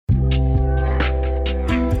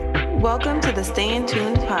Welcome to the Stay in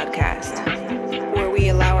Tuned podcast, where we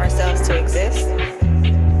allow ourselves to exist,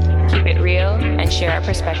 keep it real, and share our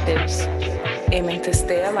perspectives, aiming to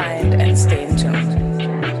stay aligned and stay in tune.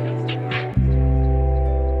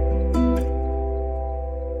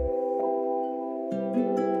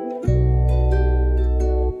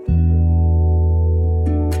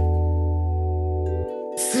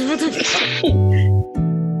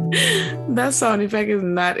 That sound effect is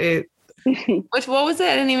not it. What was it?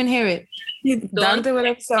 I didn't even hear it. Dante with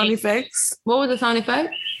up sound effects. What was the sound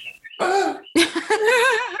effect? That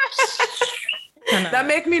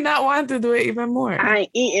make me not want to do it even more. I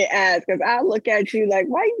ain't eating ass because I look at you like,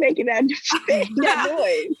 why you making that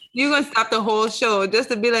noise? You gonna stop the whole show just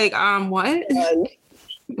to be like, what?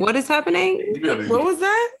 What is happening? What was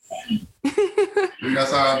that?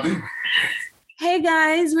 That's how I do. Hey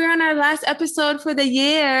guys, we're on our last episode for the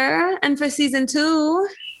year and for season 2.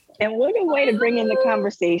 And what a way to bring in the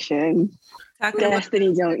conversation.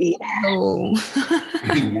 Destiny don't eat ass. Oh.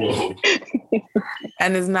 Whoa.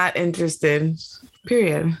 And is not interested.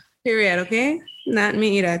 Period. Okay? Not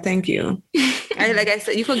me either. Thank you. Like I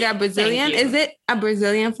said, you forgot Brazilian. Is it a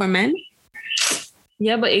Brazilian for men?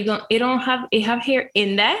 Yeah, but it have hair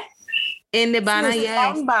in that. In the bana,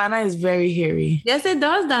 yes. Bana is very hairy. Yes, it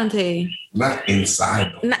does, Dante. Not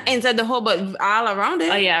inside. Not inside the hole, but all around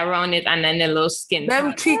it. Oh yeah, around it, and then the little skin.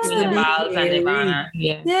 Them cheeks, the balls and the banana.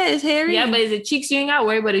 Yeah. Yeah, it's hairy. Yeah, but it's the cheeks. You ain't got to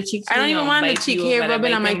worry about the cheeks. I don't even want the cheek hair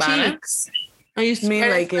rubbing on my cheeks. Are you mean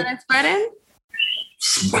like it? Spreading?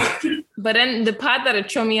 But then the part that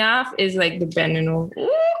throw me off is like the bending over.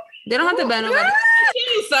 They don't have to bend over.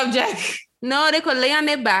 Subject. No, they could lay on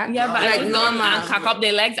their back. Yeah, but like normal and cock up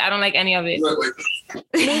their legs. I don't like any of it.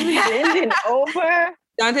 Bending over.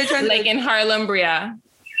 Dante trying like in Harlem, Bria.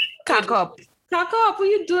 Cock up. Cock up. What are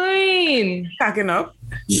you doing? Cocking up.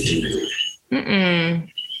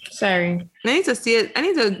 Sorry. I need to see it. I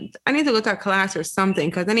need to go to a class or something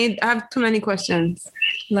because I have too many questions.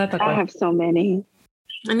 I have so many.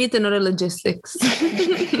 I need to know the logistics.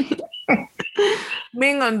 We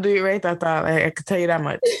ain't gonna do it right at all. I can tell you that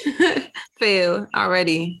much. Fail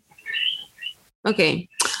already. Okay.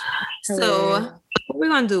 So what we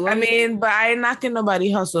gonna do? But I ain't knocking nobody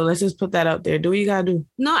hustle. Let's just put that out there. Do what you gotta do.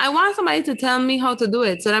 No, I want somebody to tell me how to do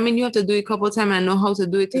it. So that means you have to do it a couple of times and know how to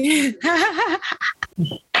do it.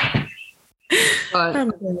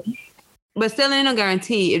 But still ain't no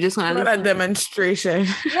guarantee. You're just gonna a demonstration.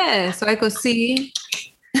 Yeah, so I could see.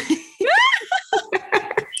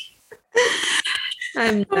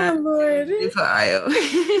 I'm not Lord.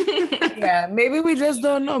 Yeah, maybe we just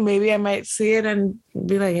don't know. Maybe I might see it and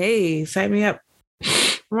be like, hey, sign me up.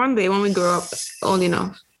 One day when we grow up old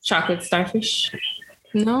enough. Chocolate starfish.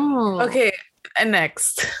 No. Okay, and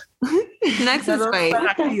next. Next is right.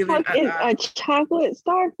 What the fuck is a chocolate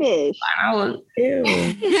starfish? Ew.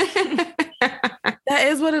 That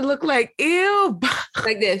is what it looked like. Ew.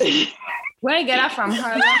 Like this. Where I get that from?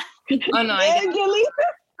 Harlem? Oh no, I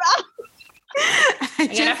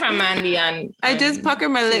get that from Mandy and I just pucker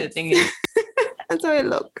my lips. That's how it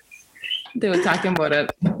look. They were talking about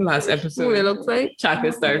it last episode. What it looks like?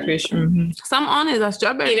 Chocolate starfish. Mm-hmm. Some on it a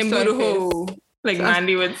strawberry starfish. Like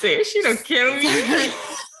Mandy would say, she don't kill me.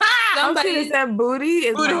 Somebody said booty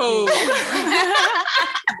is booty hole.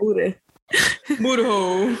 Booty. Booty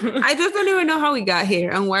hole. I just don't even know how we got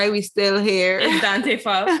here and why we still here. It's Dante's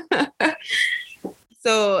fault.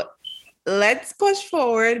 So let's push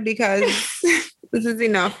forward because this is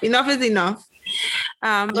enough. Enough is enough.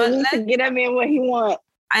 But let's get that man what he wants.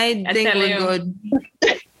 I think we're good.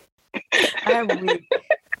 I'm weak.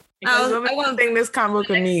 I think this combo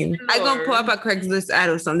can mean. I'm gonna pull up a Craigslist ad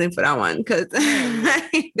or something for that one because I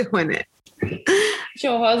ain't doing it.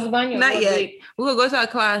 Your husband? Not yet. We could go to a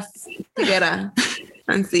class together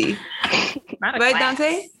and see. Right,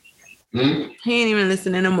 Dante? Mm-hmm. He ain't even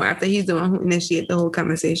listening anymore after he's the one who initiated the whole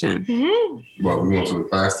conversation. Mm-hmm. Well, we went to the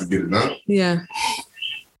class to get it done. Yeah.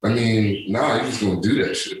 You're just gonna do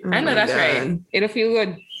that shit. I know that's right. It'll feel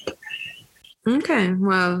good. Okay,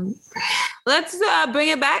 well, let's bring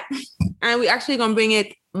it back, and we actually gonna bring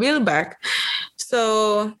it real back.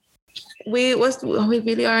 So we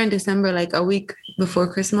really are in December, like a week before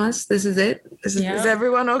Christmas. This is it. Is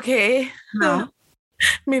everyone okay? No,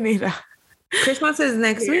 me neither. Christmas is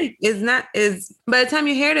next week. By the time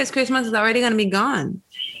you hear this, Christmas is already gonna be gone.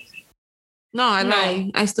 No, I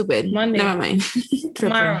lie. I stupid. Monday. Never mind.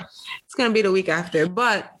 Tomorrow. It's gonna be the week after,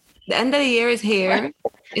 but the end of the year is here.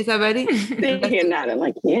 It's already. You're not. I'm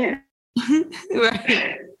like, yeah.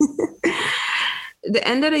 Right. The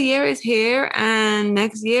end of the year is here, and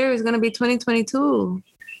next year is gonna be 2022.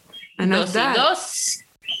 And that's that.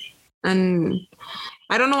 And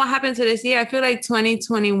I don't know what happened to this year. I feel like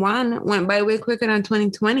 2021 went by way quicker than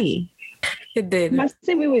 2020. It did. Must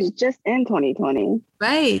say we was just in 2020.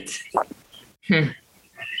 Right.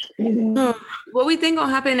 What we think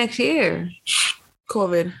gonna happen next year?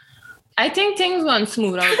 COVID. I think things went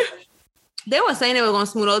smooth out. They were saying they were gonna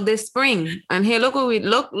smooth out this spring, and here look what we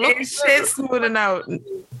look. Shit's smoothing out.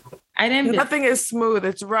 I didn't. Nothing is smooth.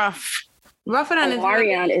 It's rough. Rougher than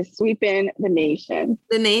Omarion is sweeping the nation.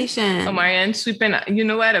 The nation. Omarion sweeping. You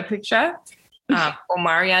know what? A picture.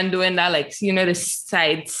 Omarion doing that, like, you know, the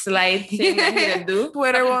side slide thing that he can do.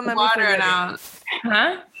 Twitter won't let me forget it.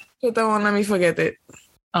 Huh? Twitter won't let me forget it.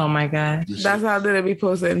 Oh my God. That's how did it be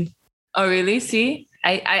posted. Oh really? See,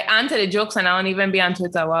 I answer the jokes and I don't even be on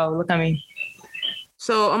Twitter. Wow, look at me.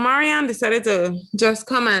 So Omarion decided to just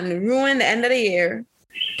come and ruin the end of the year.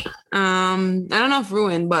 I don't know if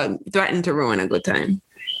ruin, but threatened to ruin a good time.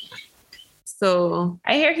 So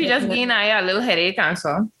I hear he just gained a little headache and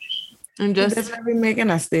so. I'm just definitely making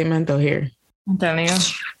a statement out here. I'm telling you.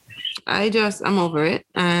 I'm over it.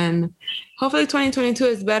 And hopefully 2022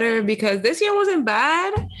 is better because this year wasn't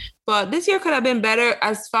bad, but this year could have been better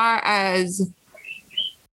as far as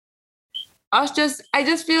I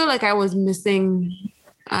just feel like I was missing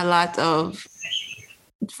a lot of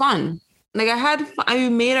fun. Like I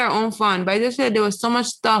made our own fun, but I just said there was so much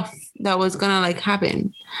stuff that was gonna like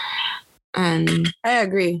happen. And I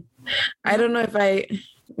agree. I don't know if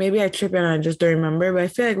maybe I tripped and I just don't remember, but I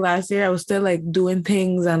feel like last year I was still like doing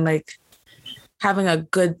things and like having a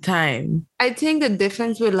good time. I think the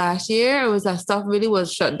difference with last year was that stuff really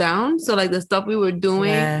was shut down. So like the stuff we were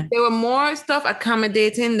doing, there were more stuff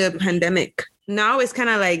accommodating the pandemic. Now it's kind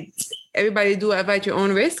of like everybody do it at your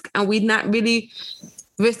own risk, and we're not really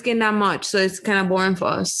risking that much. So it's kind of boring for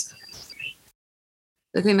us.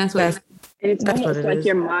 I think that's what and it's almost like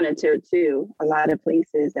you're monitored too. A lot of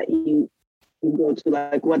places that you go to,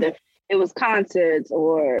 like whether it was concerts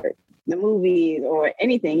or the movies or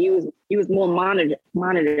anything, you was more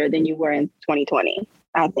monitored than you were in 2020,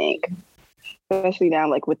 I think. Especially now,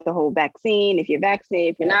 like with the whole vaccine. If you're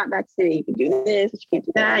vaccinated, if you're not vaccinated, you can do this, but you can't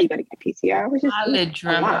do that. You got to get PCR, which is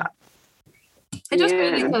a lot. It's just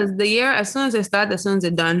crazy because the year, as soon as it starts, as soon as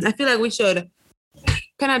it's done, I feel like we should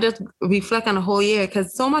kind of just reflect on the whole year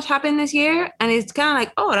because so much happened this year, and it's kind of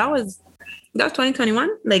like, oh, that was 2021.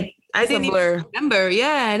 Like I didn't even remember.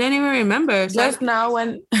 Yeah, I didn't even remember. So just now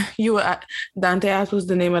when you were Dante asked what's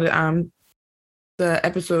the name of the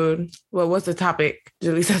episode. Well, what's the topic?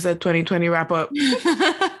 Jaleesa said 2020 wrap up.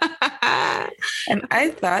 And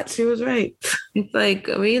I thought she was right. It's like,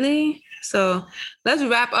 really? So let's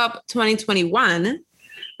wrap up 2021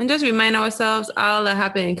 and just remind ourselves all that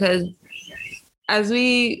happened, because as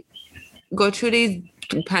we go through these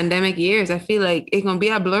pandemic years, I feel like it's going to be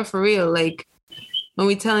a blur for real. Like when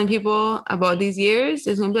we're telling people about these years,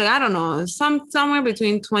 it's going to be like, I don't know, somewhere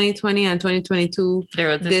between 2020 and 2022, there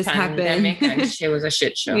was this pandemic happened. And it was a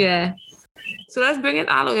shit show. Yeah. So let's bring it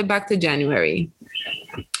all the way back to January.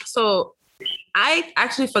 So I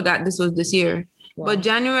actually forgot this was this year. Wow. But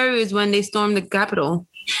January is when they stormed the Capitol.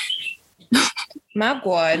 My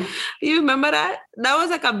God. You remember that? That was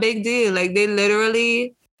like a big deal. Like they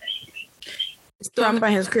literally Trump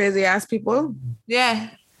and his crazy ass people. Yeah.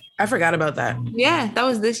 I forgot about that. Yeah, that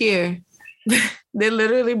was this year. They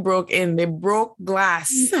literally broke in. They broke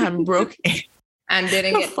glass and broke in. And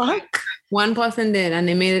didn't get fuck. One person did, and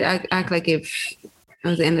they made it act like if it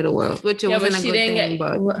was the end of the world, which it wasn't a good thing.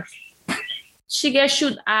 But she gets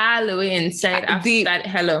shoot all the way inside after that.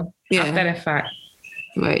 After the fact.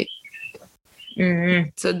 Right. Mm-hmm.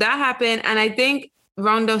 So that happened. And I think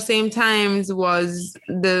around those same times was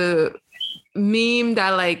the meme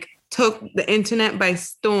that like took the internet by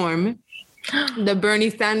storm. The Bernie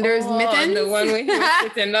Sanders mittens. The one where he was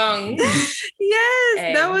sitting down.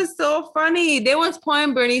 Yes, that was so funny. They was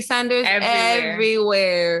pouring Bernie Sanders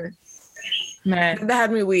everywhere. Man, that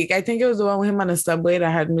had me weak. I think it was the one with him on the subway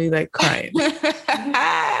that had me like crying.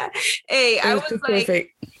 Hey, I was like,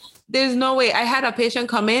 perfect. There's no way. I had a patient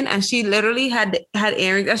come in and she literally had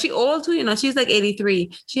earrings. And she old too, she's like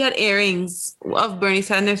 83. She had earrings of Bernie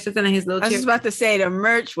Sanders sitting in his little chair. I was about to say the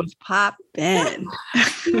merch was popping.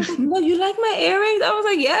 No, you like my earrings? I was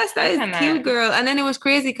like, yes, that is cute, girl. And then it was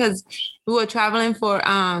crazy because we were traveling for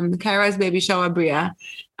Kyra's baby shower, Bria.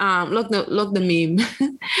 Look the meme.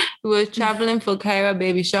 We were traveling for Kyra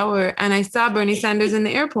baby shower, and I saw Bernie Sanders in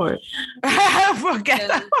the airport. Forget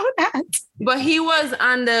about that. But he was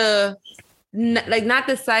on the not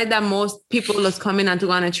the side that most people was coming on to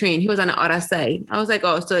go on a train. He was on the other side. I was like,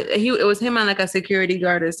 oh, so it was him on like a security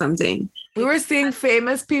guard or something. We were seeing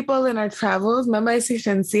famous people in our travels. Remember I see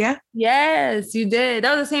Shensia? Yes, you did.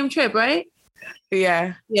 That was the same trip, right?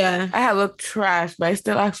 Yeah. Yeah. I had looked trash, but I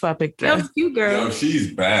still asked for a picture. That was cute, girl. Yo,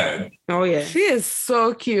 she's bad. Oh, yeah. She is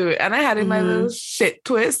so cute. And I had in my little shit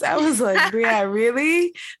twist. I was like, yeah,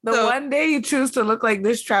 really? The So- one day you choose to look like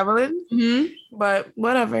this traveling? Mm-hmm. But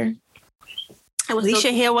whatever. It was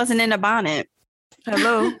Alicia hair wasn't in a bonnet.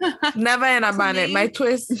 Hello. Never in a What's her bonnet. name? My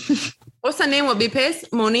twist. What's her name? Would be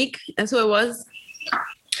pissed? Monique. That's who it was.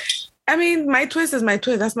 I mean, my twist is my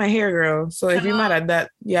twist. That's my hair, girl. So if you're mad at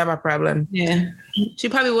that, you have a problem. Yeah. She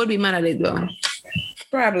probably would be mad at it though.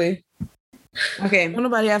 Probably. Okay. Don't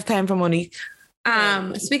nobody have time for Monique.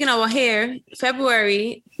 Speaking of our hair,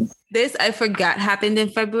 February, this I forgot happened in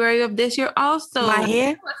February of this year also. My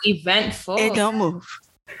hair, Eventful. it don't move.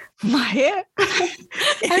 My hair,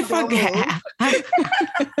 I forgot.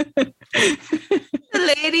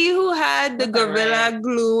 The lady who had the Gorilla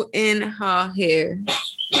Glue in her hair.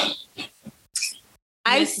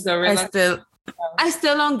 I still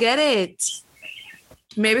don't get it.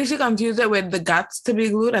 Maybe she confused it with the guts to be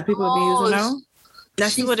glue that people be using now.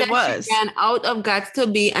 That's She what it said was. She ran out of Gots to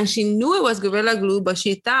Be, and she knew it was Gorilla Glue, but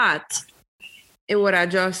she thought it would have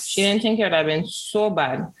just. She didn't think it would have been so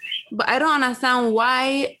bad But I don't understand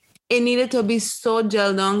why it needed to be so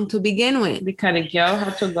gel down to begin with. because the girl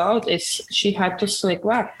had to go out. She had to slick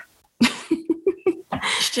back.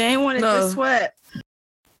 She ain't wanted No. to sweat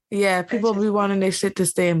Yeah, people be wanting their shit to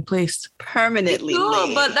stay in place. permanently. No,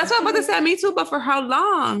 laid. but that's what I'm about to say. Me too, but for how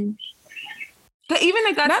long? But even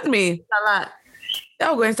I got Not me. a lot.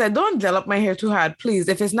 I'll go and say, don't gel up my hair too hard, please.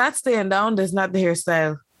 If it's not staying down, that's not the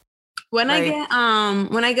hairstyle. When I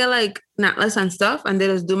get like knotless and stuff, and they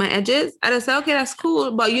just do my edges, I just say, okay, that's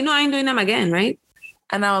cool. But you know, I ain't doing them again, right?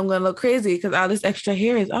 And now I'm gonna look crazy because all this extra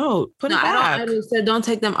hair is out. Put it back. I just said don't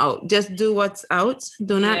take them out. Just do what's out.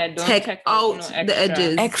 Do not Yeah, don't take take out out the no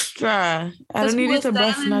edges. Extra. I Because don't need who you is to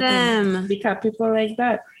brush styling nothing. them? Because people like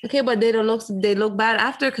that. Okay, but they look bad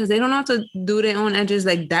after because they don't know how to do their own edges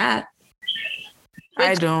like that.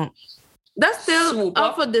 I don't. That's still Swoop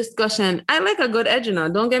up up. for discussion. I like a good edge, you know.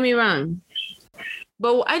 Don't get me wrong.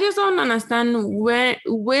 But I just don't understand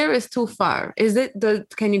where is too far. Is it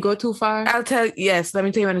can you go too far? I'll tell you, yes, let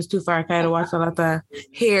me tell you when it's too far. I kind of watch a lot of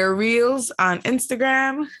hair reels on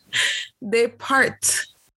Instagram. They part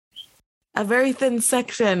a very thin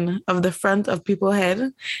section of the front of people's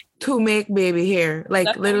head to make baby hair. Like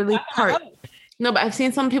That's what literally I'm talking part. about. No, but I've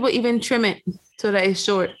seen some people even trim it so that it's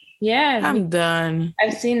short. Yeah, I'm done.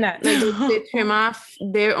 I've seen that. Like they trim off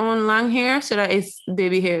their own long hair so that it's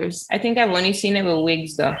baby hairs. I think I've only seen it with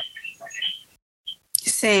wigs though.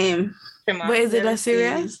 Same. But is it that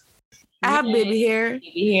serious? I have baby hair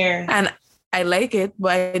Baby hair? and I like it,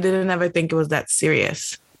 but I didn't ever think it was that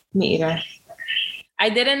serious. Me either. I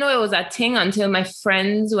didn't know it was a thing until my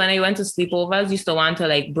friends, when I went to sleepovers, used to want to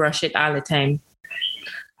like brush it all the time.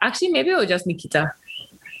 Actually, maybe it was just Nikita.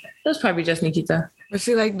 It was probably just Nikita. But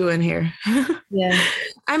she like doing hair. Yeah.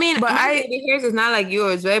 I mean, But my I- baby hairs is not like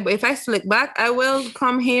yours, right? But if I slick back, I will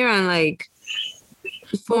come here and like.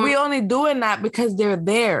 But we only doing that because they're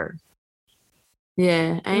there.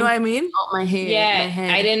 Yeah, I You know what I mean? out my hair. Yeah. my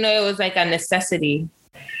head. I didn't know it was like a necessity.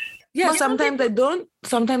 Yeah, But some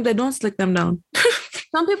sometimes they don't slick them down.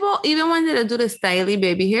 Some people even wanted to do the styly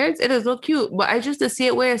baby hairs. It is so cute, but I just to see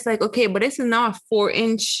it where it's like, okay, but this is now a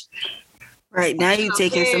 4-inch. Right now, you're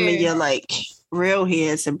taking some of your like real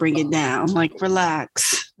hairs and bring it down. Like,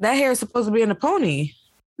 relax. That hair is supposed to be in a pony.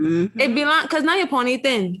 Mhm. It belong because now your pony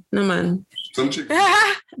thin. No man. Some chicks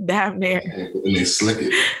Damn near. and they slick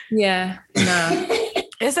it. Yeah. No.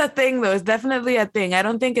 It's a thing though. It's definitely a thing. I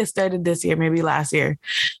don't think it started this year, maybe last year.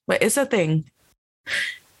 But it's a thing.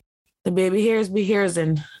 The baby hairs be hairs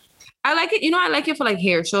and I like it. You know, I like it for like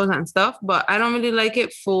hair shows and stuff, but I don't really like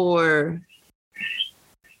it for,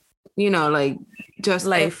 you know, like just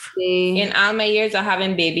Life. everyday- In all my years of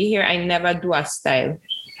having baby hair, I never do a style.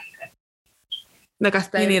 like a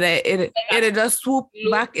style. you need it just swoop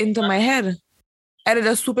back into my head. It'll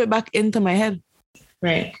just swoop it back into my head.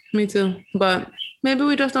 Right. Me too. But maybe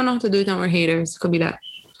we just don't know how to do it and we're haters. Could be that.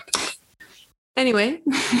 Anyway.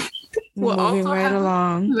 What Moving also right happened-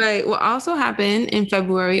 along. Right. What also happened in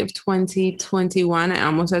February of 2021, I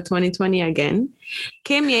almost said 2020 again,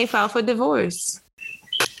 Kim Ye filed for divorce.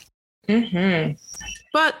 Mm-hmm.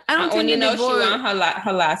 But I don't I think only the know she divorce. want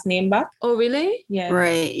her last name back. Oh, really? Yeah.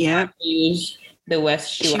 Right. Yeah. Use the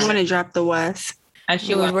West She want to drop the West. and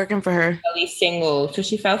she It was was working for her. really single. So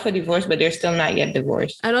she filed for divorce, but they're still not yet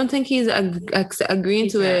divorced. I don't think he's agreeing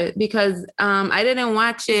to He's it because I didn't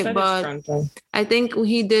watch She it, said it's but frontal. I think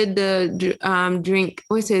he did the drink.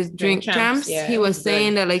 What's his drink Champs, champs? yeah, He it was was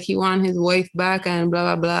saying that like he wanted his wife back and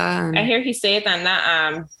blah blah blah. And I hear he say it on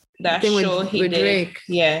that thing with- show he with did. Drake.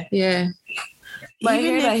 Yeah. yeah, But I even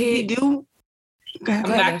hear if that he do, go ahead.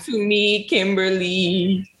 Come back to me,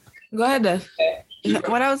 Kimberly. Go ahead, Des.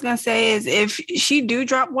 What I was gonna say is, if she do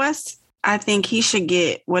drop West, I think he should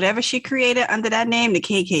get whatever she created under that name, the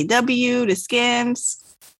KKW, the Skims.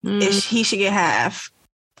 He should get half.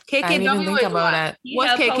 I didn't even think about that.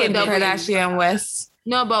 What's KKW? Kardashian West.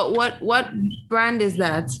 No, but what brand is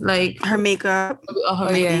that? Like Her makeup.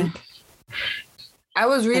 her Yeah. I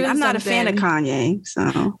was reading. And I'm not a fan of Kanye,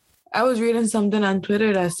 so I was reading something on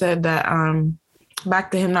Twitter that said that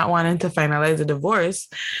back to him not wanting to finalize a divorce.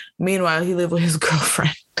 Meanwhile, he lived with his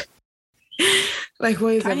girlfriend. Like,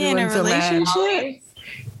 why is Kanye in a everyone so mad? relationship?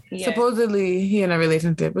 Yeah. Supposedly, he in a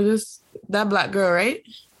relationship with just that black girl, right?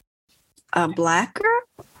 A black girl?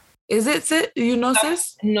 Is it, sis? You know,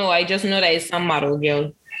 sis? No, I just know that it's some model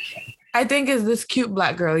girl. I think it's this cute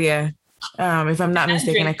black girl, yeah. If I'm not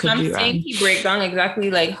mistaken, I could be I'm saying wrong. he break down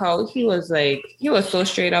exactly like how he was so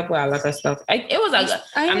straight up with a lot of stuff.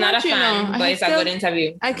 I'm not a fan, but it's a good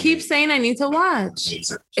interview. I keep saying I need to watch.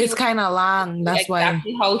 It's kind of long. That's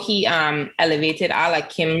exactly how he elevated all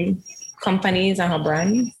like Kim companies and her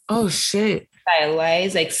brand. Oh shit.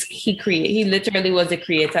 Style-wise, like he literally was the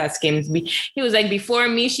creator of Skims. He was like, before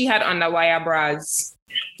me, she had underwire bras.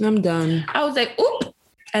 I'm done. I was like, oop.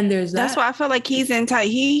 And there's that. That's why I feel like he's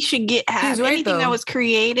he should get half anything that was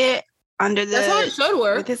created under the. That's how it should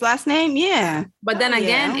work with his last name. Yeah, but then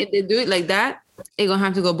again, if they do it like that, it's gonna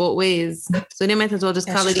have to go both ways. So they might as well just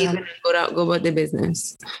call it even and go about their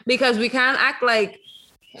business, because we can't act like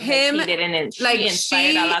him. He didn't. Like she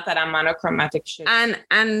inspired a lot of that monochromatic shit.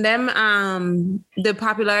 And them the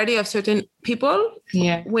popularity of certain people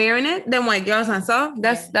wearing it, them white girls and stuff.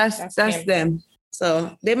 That's them.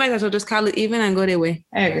 So they might as well just call it even and go their way.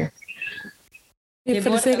 I agree. For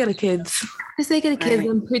the sake of the kids. For the sake of the kids,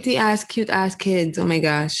 them pretty ass, cute ass kids. Oh my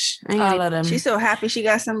gosh. All of them. She's so happy she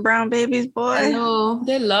got some brown babies, boy. I know.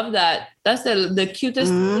 They love that. That's the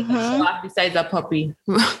cutest thing besides a puppy.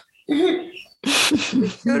 I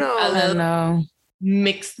know.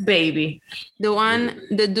 Mixed baby. The one,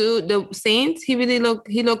 the dude, the Saint, he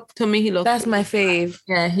looked to me, That's my fave.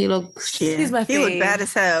 Yeah, he looks. Yeah. He's my fave. He looked bad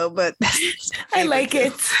as hell, but I like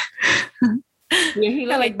it.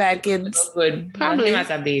 Yeah, I like bad kids. Good. Probably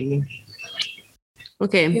as a baby.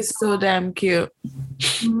 Okay. He's so damn cute.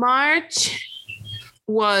 March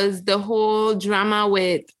was the whole drama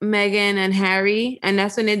with Meghan and Harry, and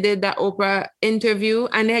that's when they did that Oprah interview,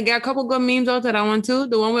 and they got a couple good memes out of that one too.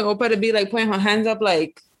 The one with Oprah to be like putting her hands up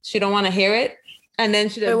like she don't want to hear it, and then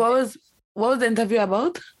she. Wait, what was the interview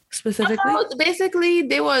about specifically? Basically,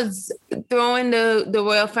 they was throwing the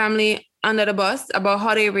royal family under the bus about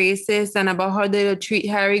how they racist and about how they treat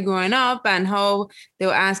Harry growing up, and how they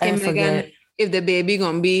were asking Meghan if the baby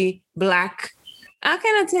gonna be black, that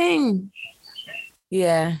kind of thing.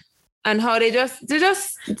 Yeah. And how they're just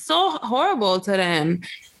so horrible to them.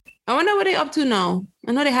 I wonder what they up to now.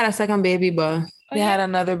 I know they had a second baby, but they had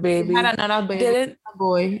another baby. A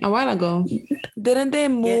boy a while ago. Didn't they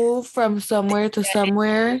move from somewhere to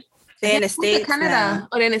somewhere? They're in the States. Canada. Now.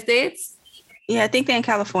 Oh, they're in the States? Yeah, I think they're in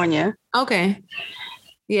California. Okay.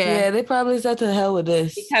 Yeah, they probably said to hell with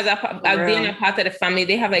this. Because being a part of the family,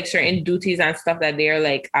 they have like certain duties and stuff that they're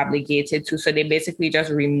like obligated to. So they basically just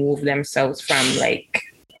remove themselves from like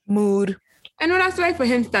mood. I know that's right for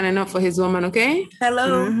him standing up for his woman, okay?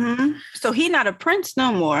 Hello. Mm-hmm. So he's not a prince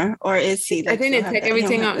no more, or is he? I think they take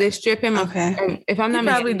everything out. They strip him. Okay. If I'm not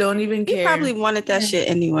probably don't even care. He probably wanted that shit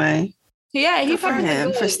anyway. Yeah, he for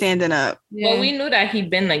him for standing up. Yeah. Well, we knew that he'd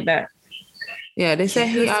been like that. Yeah, they said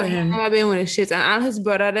he have been with his shit, and all his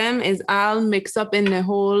brother them is all mixed up in the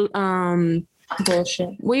whole bullshit.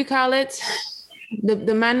 What do you call it?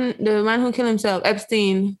 The man who killed himself,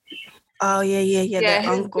 Epstein. Oh yeah. His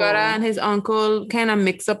uncle. brother and his uncle kind of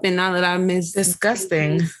mixed up in all of that.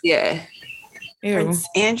 Disgusting. Yeah. Prince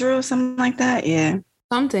Andrew, something like that. Yeah.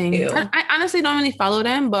 Something. I honestly don't really follow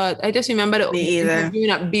them, but I just remember being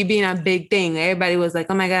a big thing. Everybody was like,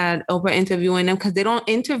 "Oh my God, Oprah interviewing them," because they don't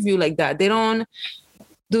interview like that. They don't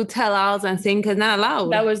do tell-alls and things because not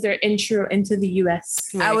allowed. That was their intro into the US.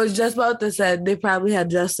 Right. I was just about to say they probably had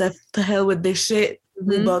just said to hell with this shit.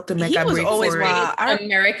 We about to make a break for it.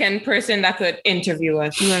 American person that could interview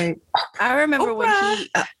us. Right. I remember when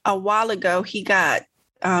a while ago he got.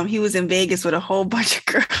 He was in Vegas with a whole bunch of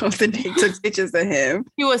girls and they took pictures of him.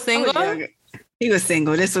 He was single? He was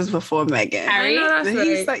single. This was before Meghan. Harry?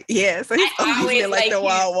 He's like, yeah, so he's always been like the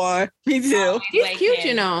wild one. Me too. He's cute,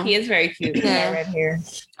 you know. He is very cute. Yeah. Red hair.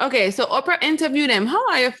 Okay, so Oprah interviewed him.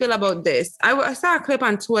 How do you feel about this? I saw a clip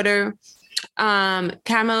on Twitter.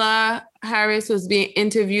 Kamala Harris was being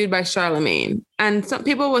interviewed by Charlemagne. And some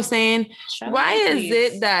people were saying, why is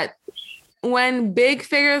it that when big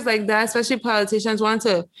figures like that, especially politicians, want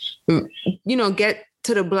to, get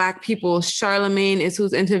to the Black people, Charlemagne is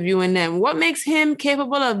who's interviewing them. What makes him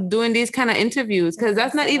capable of doing these kind of interviews? Because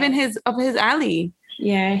that's not even his alley.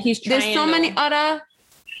 Yeah, he's trying. There's so many other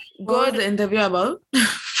What was the interview about?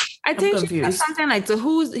 I think she said something like, so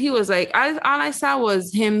he was like, all I saw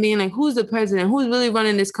was him being like, who's the president? Who's really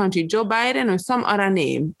running this country? Joe Biden or some other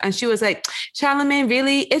name? And she was like, Charlemagne,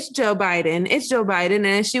 really? It's Joe Biden. It's Joe Biden.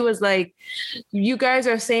 And she was like, you guys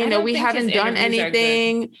are saying that we haven't done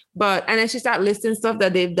anything, and then she started listing stuff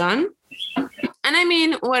that they've done. And I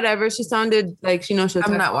mean, whatever. She sounded like,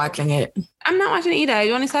 I'm not watching it. I'm not watching it either. I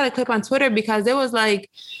only saw the clip on Twitter because it was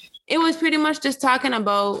pretty much just talking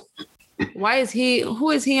about who is he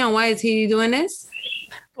and why is he doing this?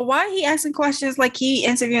 But why are he asking questions like he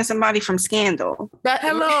interviewing somebody from Scandal?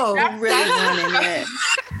 Hello. Really wanting it.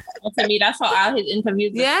 To me, that's how all his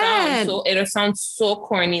interviews sound. So it'll sound so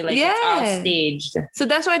corny, like it's all staged. So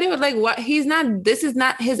that's why they were like, "What? This is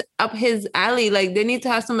not up his alley. Like they need to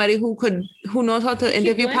have somebody who knows how to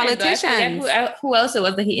interview politicians." Who else it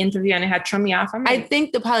was that he interviewed and it had thrown me off? I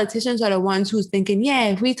think the politicians are the ones who's thinking, yeah,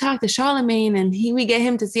 if we talk to Charlemagne and we get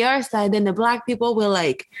him to see our side, then the Black people will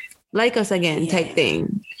like us again, type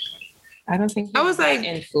thing. I don't think I was like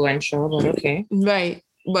influential, but okay, right.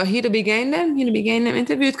 But he'd be getting them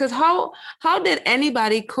interviews. Because how did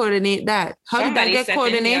anybody coordinate that? How did that get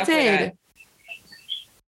coordinated?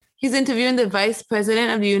 He's interviewing the vice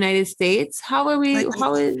president of the United States.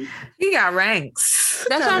 He got ranks.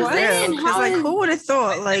 That's what I'm saying. Who would have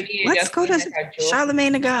thought? Like, let's go to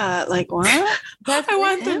Charlemagne the God. Like, what? I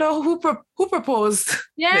want to know who proposed.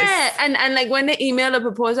 Yeah, this. And like when they email a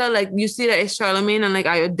proposal, like you see that it's Charlemagne, and like,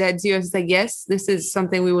 are you dead serious? It's like, yes, this is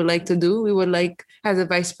something we would like to do. We would like, as a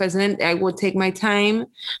vice president, I would take my time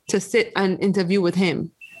to sit and interview with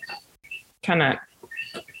him. Cannot.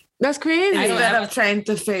 That's crazy. Instead of trying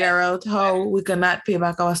to figure out how we cannot pay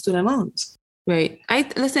back our student loans. Right. I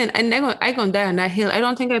gonna die on that hill. I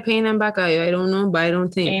don't think I'm paying them back. I don't know, but I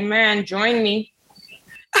don't think. Amen. Join me.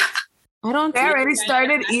 I don't. They already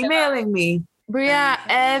started emailing me, Bria,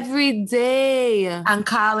 every day. And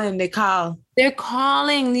calling. They call. They're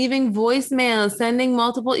calling, leaving voicemails, sending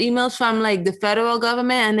multiple emails from like the federal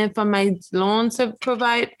government and then from my loan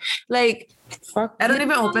provider. Like, fuck. I don't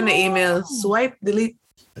even open the email. Swipe, delete.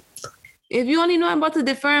 If you only know I'm about to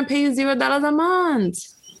defer and pay you $0 a month,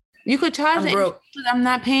 you could charge it. Broke. I'm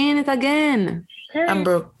not paying it again. I'm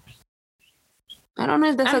broke. I don't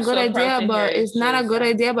know if that's a good idea, but it's not a good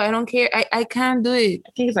idea, but I don't care. I can't do it.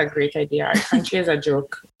 I think it's a great idea. Our country is a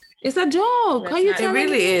joke. It's a joke. How you telling me? It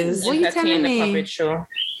really is. What are you telling me? Puppet show.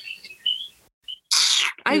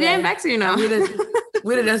 I'm getting back to you now.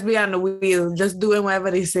 We'll just be on the wheel, just doing whatever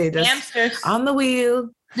they say. Just on the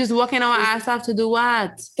wheel. Just walking our ass off to do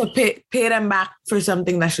what? To pay them back for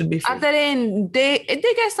something that should be free. After then, they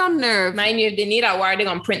get some nerve. Mind you, if they need a wire, they're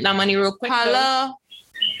going to print that money real quick. Hello.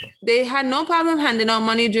 They had no problem handing out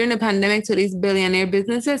money during the pandemic to these billionaire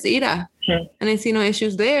businesses either. And I see no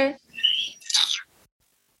issues there.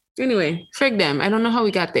 Anyway, frig them. I don't know how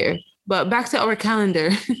we got there. But back to our calendar.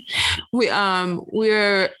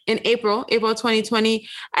 We're in April 2020.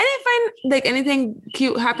 I didn't find like anything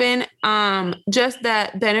cute happen. Just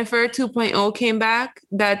that Bennifer 2.0 came back.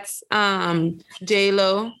 That's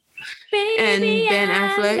J-Lo and Ben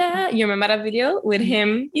Affleck. You remember that video with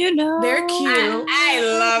him? They're cute. I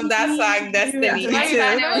love that song, Destiny.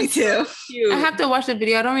 Me too. I have to watch the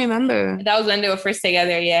video. I don't remember. That was when they were first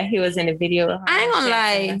together. Yeah, he was in the video. I ain't gonna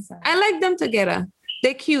lie. I like them together.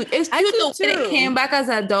 They're cute. It's cute though when they came back as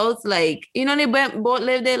adults. Like, they both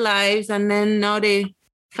lived their lives and then now they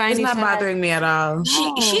find each other. It's not bothering me at all.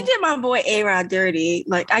 She did my boy A-Rod dirty.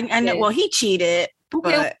 Like, I know, well, he cheated.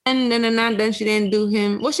 But, and then she didn't do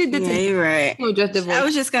him. Well, she did. Yeah, you're right. I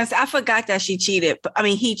was just going to say, I forgot that she cheated. But I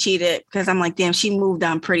mean, he cheated because I'm like, damn, she moved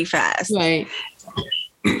on pretty fast. Right.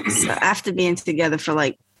 So after being together for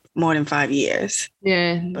like more than 5 years.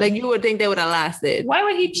 Yeah. Like you would think they would have lasted. Why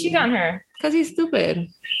would he cheat on her? Because he's stupid.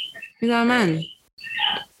 He's not a man.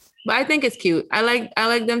 But I think it's cute. I like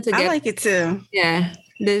them together. I like it too. Yeah.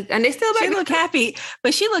 And they still she look happy,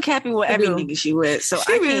 but she look happy with every nigga she with. So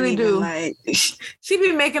she really do. Like, she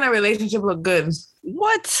be making a relationship look good.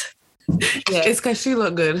 What? Yeah, it's because she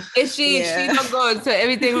look good. She look good, so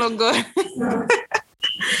everything look good.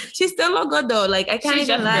 She still look good though. Like I can't She's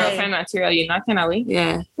even just lie. Girlfriend material, you not gonna wait.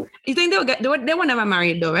 Yeah. You think they were never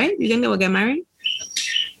married though, right? You think they will get married?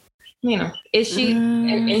 Is she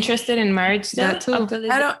interested in marriage still? That too.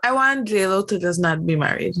 I want J-Lo to just not be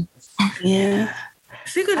married. Yeah.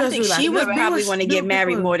 She could I think she would probably want to get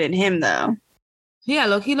married more than him though. Yeah,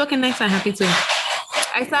 look, he looking nice and happy too.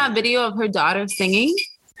 I saw a video of her daughter singing.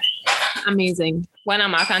 Amazing. When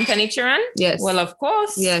I'm Mark Anthony Chiran? Yes. Well, of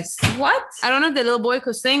course. Yes. What? I don't know if the little boy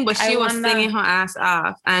could sing, but she was singing her ass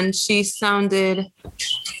off, and she sounded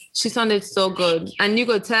so good. And you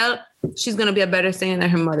could tell she's gonna be a better singer than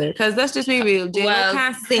her mother. Because let's just be real, J-Lo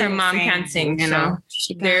can't sing. Her mom can't sing, you know.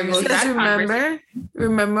 There goes that conversation.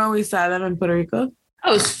 Remember when we saw them in Puerto Rico?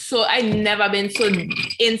 I never been so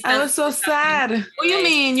instant. I was so sad. What do you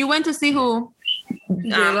mean? You went to see who?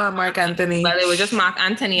 J-Lo and Mark Anthony. Well, it was just Mark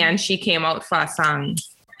Anthony, and she came out for a song.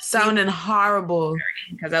 Sounding horrible.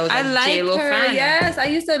 Because I was I a like J-Lo her. fan. Yes, I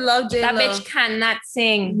used to love J-Lo. That bitch cannot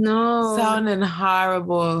sing. No. Sounding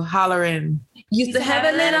horrible. Hollering. Used to have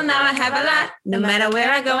a little, now I have a lot. No matter where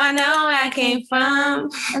I go, I know where I came from.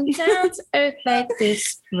 I'm down to earth like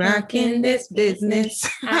this. Rocking this business.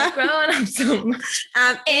 I've grown up so much.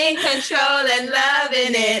 I'm in control and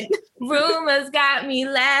loving it. Rumors got me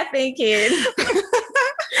laughing, kid.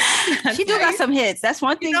 She do got some hits. That's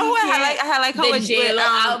one thing. You know who I like her The with J-Lo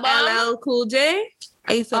album? LL Cool J.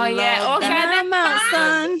 I used to love Okay, that. I'm out,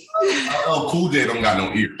 son. Oh, Cool J don't got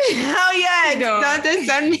no ears. Hell yeah, don't just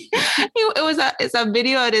send me. It's a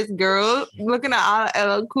video of this girl looking at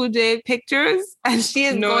all LL Cool J pictures, and she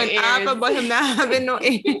is No going ears. off about him not having no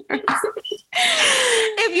ears.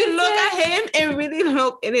 If you look at him and really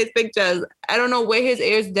look in his pictures, I don't know where his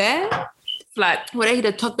ears dead. Flat. Whether he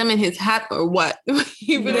tucked them in his hat or what.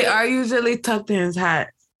 They are usually tucked in his hat.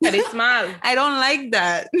 But it's small. I don't like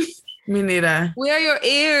that. Me neither. Where are your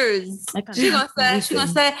ears? She gonna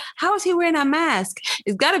say, how is he wearing a mask?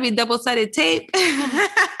 It's gotta be double-sided tape.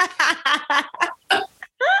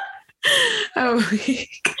 Oh, I was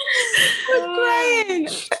crying.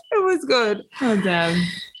 It was good. Oh, damn.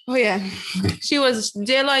 Oh yeah.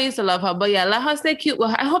 J-Lo, I used to love her. But yeah, let her stay cute.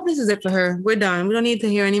 Well, I hope this is it for her. We're done. We don't need to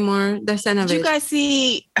hear any more. That's the end of Did it. you guys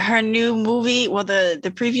see her new movie? Well, the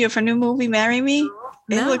preview of her new movie, Marry Me?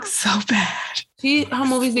 It No. looks so bad. Her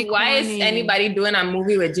movies be Why is corny. anybody doing a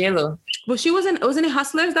movie with J-Lo? But she wasn't it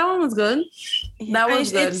Hustlers? That one was good. That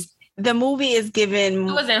was good. The movie is given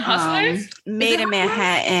It was in Hustlers? Made in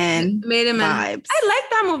Manhattan Made in vibes. I like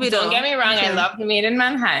that movie though. Don't get me wrong, I love Made in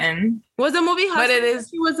Manhattan. Was the movie Hustlers But it is-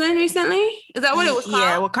 she was in recently? Is that what it was called?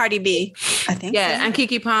 Yeah, with Cardi B, I think. Yeah, and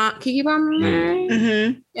Kiki Palmer.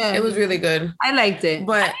 Mm-hmm. Yeah, It was really good. I liked it.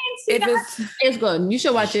 But if it's It's good. You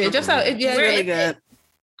should watch it. Just how it, yeah, It's really good.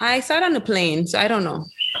 I saw it on the plane, so I don't know.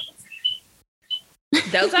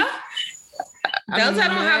 Delta? Delta don't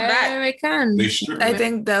have that. American. They stripping. I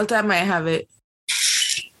think Delta might have it.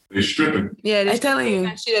 They stripping. Yeah, I'm telling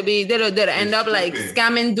you, they'll end up like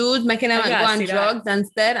scamming dudes, making them I like, gotta go on see that. drugs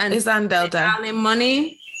instead, and it's on Delta. selling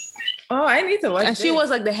money. Oh, I need to watch And she was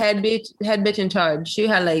like the head bitch in charge. She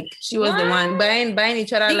was the one buying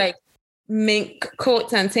each other like mink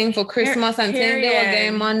coats and thing for Christmas and thing. They were Period.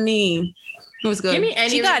 getting money. It was good. Give me any.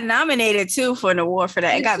 She got nominated too for an award for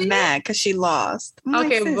that. I got mad because she lost. I'm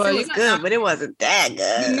Okay, sis, but it you was got good, but it wasn't that You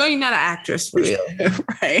good. know you're not an actress for real.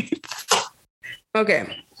 Right.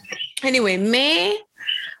 Okay. Anyway, May,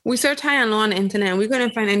 we searched high and low on the internet and we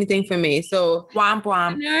couldn't find anything for May. So, Womp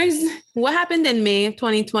womp. listeners, what happened in May of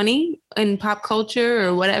 2020 in pop culture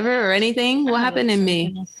or whatever or anything? What happened in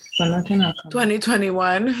May?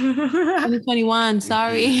 2021. 2021.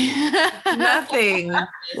 Sorry. Nothing.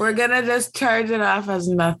 We're gonna just charge it off as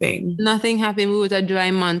nothing. Nothing happened. It was a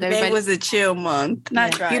dry month. May was a chill month.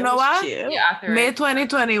 Not dry. You know it was what? chill. Yeah, May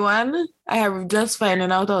 2021, I have just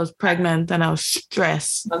finding out I was pregnant and I was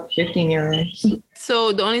stressed. 15-year-olds.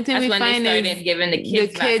 So the only thing That's we when they find started is giving the the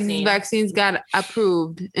kids, kids vaccines got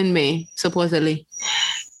approved in May, supposedly.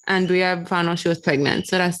 And we have found out she was pregnant.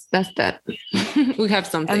 So that's that. We have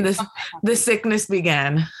something. And the sickness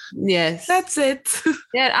began. Yes. That's it.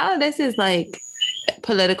 Yeah, all of this is like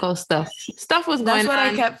political stuff. Stuff was going That's what on.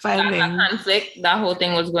 I kept That finding. conflict, that whole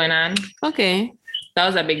thing was going on. Okay. That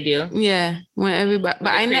was a big deal. Yeah. When everybody but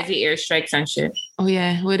I know Crazy airstrikes and shit. oh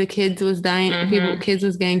yeah, where the kids was dying, Mhm. kids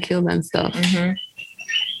was getting killed and stuff. Mm-hmm.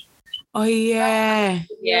 Oh yeah.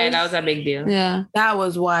 Yeah, that was a big deal. Yeah. That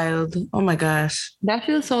was wild. Oh my gosh. That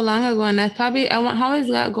feels so long ago. And that's probably how is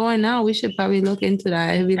that going now? We should probably look into that.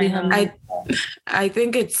 I really I know. haven't I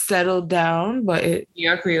think it's settled down, but New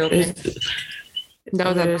York reopened. that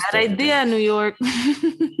was a There's bad idea, New York.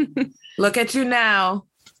 look at you now.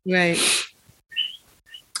 Right.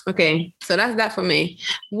 Okay, so that's that for me.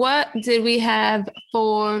 What did we have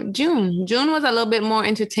for June? June was a little bit more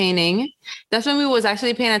entertaining. That's when we was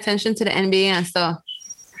actually paying attention to the NBA and stuff.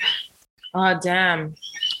 Oh, damn.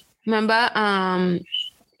 Remember?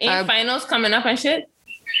 Ain't finals coming up and shit?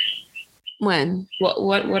 When?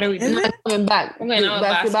 What are we doing? It's coming back. Okay, now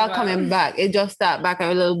Basketball basketball. coming back. It just started back a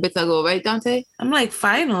little bit ago, right, Dante? I'm like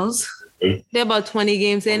finals. They're about 20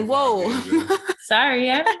 games in. Whoa. Sorry,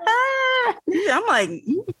 I'm like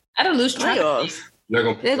I don't lose track. playoffs.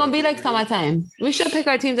 They're gonna be like summertime. We should pick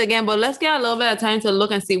our teams again, but let's get a little bit of time to look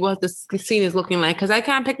and see what the scene is looking like. Because I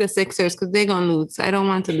can't pick the Sixers because they're gonna lose. I don't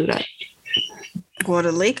want to do that. Well,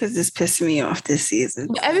 the Lakers is pissing me off this season.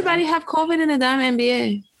 But everybody have COVID in the damn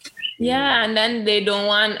NBA. Yeah, and then the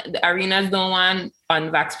arenas don't want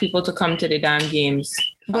unvaxxed people to come to the damn games.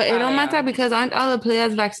 But it don't matter because aren't all the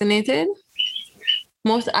players vaccinated?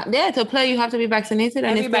 To play you have to be vaccinated,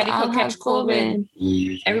 and Everybody if they all could have catch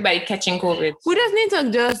COVID. Everybody catching COVID. we just need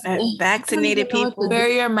to just Vaccinated people. Wear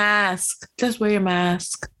your mask. Just wear your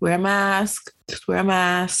mask. Wear a mask. Just wear a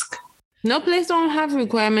mask. No place don't have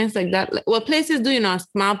requirements like that. Well, places do,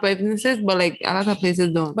 small businesses, but like a lot of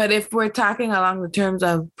places don't. But if we're talking along the terms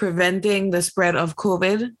of preventing the spread of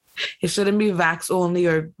COVID, it shouldn't be vax only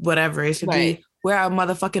or whatever. It should be wear a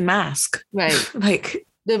motherfucking mask. Right. Like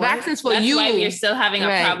the vaccines for That's you. why we're still having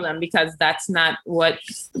a problem because that's not what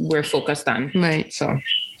we're focused on. Right. So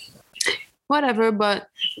whatever, but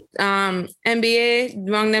NBA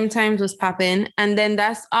during them times was popping. And then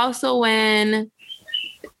that's also when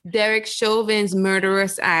Derek Chauvin's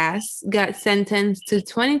murderous ass got sentenced to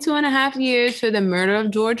 22 and a half years for the murder of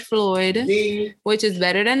George Floyd, which is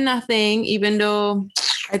better than nothing, even though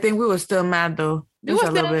I think we were still mad though. it was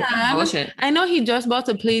Just a little bit. bullshit. I know he just about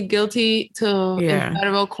to plead guilty to in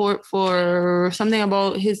federal court for something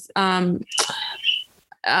about his the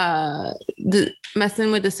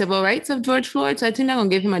messing with the civil rights of George Floyd. So I think they're gonna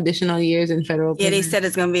give him additional years in federal prison. Yeah, they said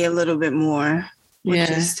it's gonna be a little bit more,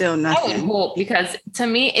 which is still I would nothing. hope because to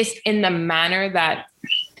me it's in the manner that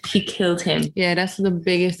he killed him. Yeah, that's the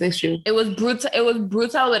biggest issue. It was brutal. It was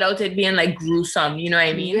brutal without it being like gruesome. You know what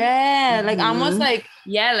I mean? Yeah, like almost like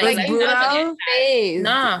like brutal. phase.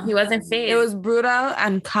 No, he wasn't phased. It was brutal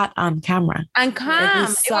and caught on camera. And calm.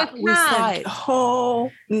 We saw it. The whole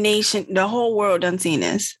nation, the whole world done seen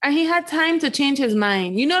this. And he had time to change his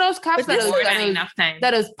mind. You know those cops But more than enough time.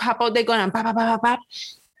 that is pop out, they're going and pop, pop, pop, pop.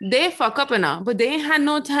 They fuck up enough, but they ain't had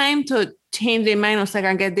no time to change their mind or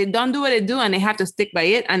second guess. They don't do what they do and they have to stick by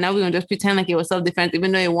it. And now we're gonna just pretend like it was self-defense,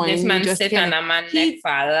 even though it wasn't. This man sit on a man neck for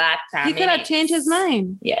a lot of He could have changed his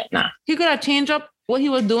mind. Yeah, nah. He could have changed up what he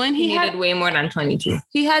was doing. He needed way more than 22.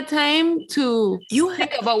 He had time to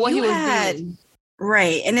think about what he was doing.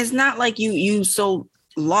 Right. And it's not like you so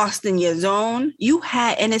lost in your zone. You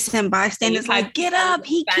had innocent bystanders like, get up,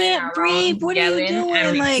 he can't breathe. What are you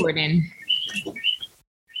doing? Like,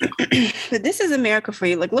 but this is America for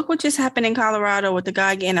you. Like, look what just happened in Colorado with the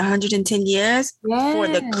guy getting 110 years for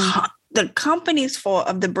the company's fault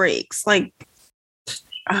of the brakes. Like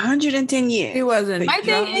 110 years. He wasn't. My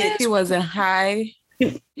thing is, he wasn't high.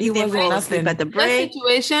 He wasn't nothing at the that brake.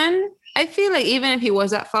 situation. I feel like even if he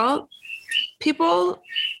was at fault, people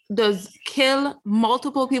does kill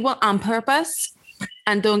multiple people on purpose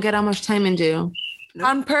and don't get that much time in jail.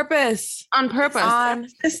 On purpose. On purpose. On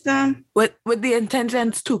system. With the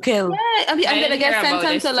intentions to kill. Yeah, I mean, I'm gonna get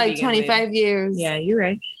sentenced to like 25 years. Yeah, you're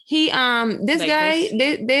right. He this guy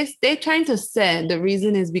they trying to say the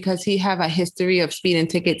reason is because he have a history of speeding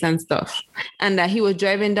tickets and stuff, and that he was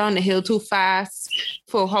driving down the hill too fast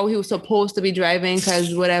for how he was supposed to be driving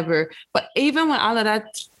because whatever. But even with all of that,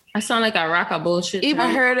 I sound like a rock of bullshit.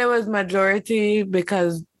 I heard it was majority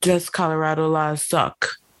because just Colorado laws suck.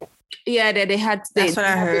 yeah, they had. That's what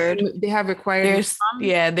I heard. They have required.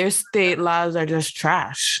 Their state laws are just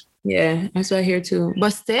trash. Yeah, that's what I hear too.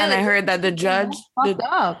 But still, And I heard that the judge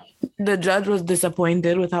was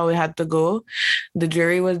disappointed with how it had to go. The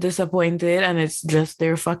jury was disappointed, and it's just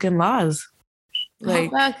their fucking laws.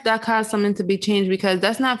 Like that caused something to be changed because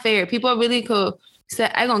that's not fair. People really could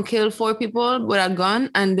say, "I'm gonna kill 4 people with a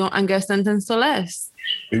gun and get sentenced to less."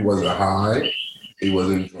 He wasn't high. He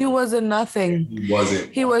wasn't drunk. He wasn't nothing.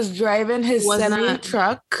 He was driving his semi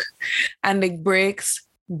truck, and the brakes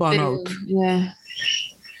burn out. Yeah.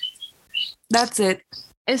 That's it.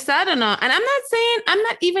 It's sad enough. And I'm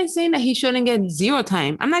not even saying that he shouldn't get 0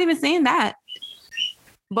 time. I'm not even saying that.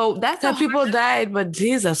 But that's how people died, but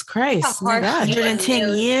Jesus Christ. My God.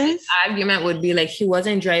 110 years? Argument would be like he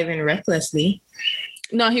wasn't driving recklessly.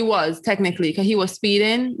 No, he was technically because he was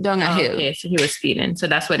speeding down a hill. Okay, so he was speeding. So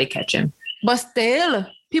that's why they catch him. But still,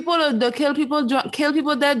 people kill people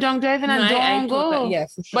dead drunk driving and don't go. Yeah,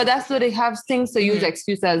 for sure. But that's what they have things to use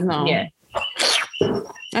excuses now. Yeah.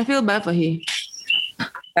 I feel bad for he.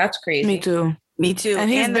 That's crazy. Me too. And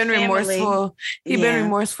he's been remorseful. He's been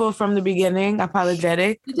remorseful from the beginning,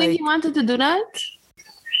 apologetic. You think he wanted to do that?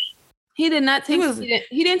 He did not take speeding.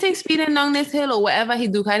 He didn't take speeding down this hill or whatever he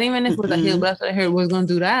do. I didn't even know if it was a hill, but that's what I heard was going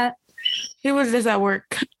to do that. He was just at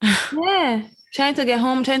work. Yeah. Trying to get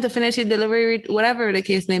home, trying to finish his delivery, whatever the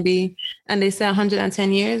case may be. And they said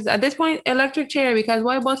 110 years. At this point, electric chair, because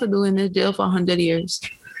what about to do in this jail for 100 years?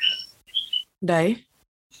 Die.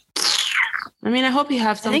 I mean, I hope he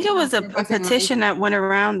have some. I think it was a petition that went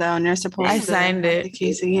around though, and they're supposed to signed it. The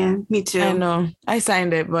case again. Me too. I know. I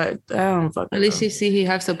signed it, but I don't fucking At least know. you see he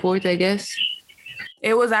have support, I guess.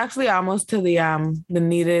 It was actually almost to the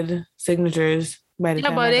needed signatures by the Yeah,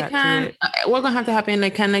 time but I they got to can. it. What's gonna have to happen?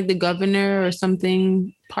 Like, can like the governor or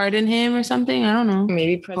something pardon him or something? I don't know.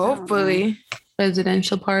 Maybe president. Hopefully.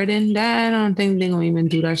 Presidential pardon. That I don't think they're gonna even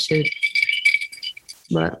do that shit.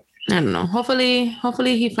 But I don't know.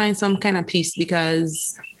 Hopefully he finds some kind of peace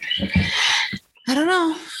because I don't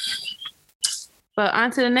know. But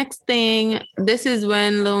on to the next thing. This is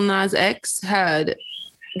when Lil Nas X had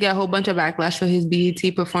get a whole bunch of backlash for his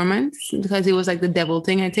BET performance because it was like the devil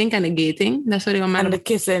thing, I think, and the gay thing. That's what they were mad And the about.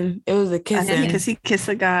 kissing. It was the kissing. Because he kissed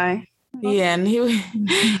a guy. Yeah, and he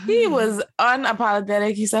was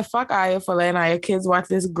unapologetic. He said, fuck Aya for letting Aya kids watch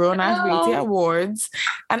this grown-ass BET Awards.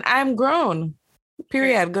 And I'm grown.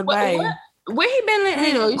 Period. Goodbye. Where he been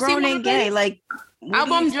lately though? You see Grown what and gay. happened? Like, what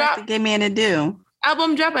Album do you expect drop. a gay man to do?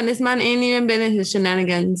 Album drop and this man ain't even been in his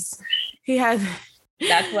shenanigans. He had...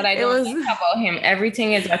 That's what I It don't was- think about him.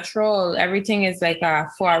 Everything is a troll. Everything is like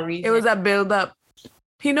for a reason. It was a build-up.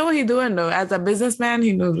 He know what he's doing, though. As a businessman,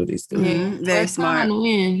 he knows what he's doing. Mhm, very That's smart.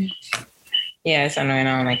 annoying. Yeah, it's annoying.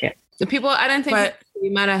 I don't like it. The people, I don't think But- people should be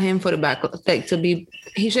mad at him for the backlash. Like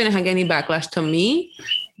he shouldn't have any backlash to me,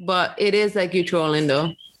 but it is like you trolling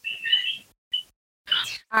though.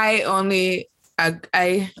 I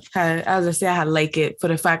had like it for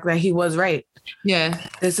the fact that he was right. Yeah.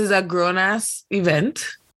 This is a grown-ass event.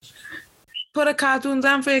 Put the cartoons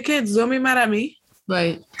on for your kids. Don't be mad at me.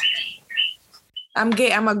 Right. I'm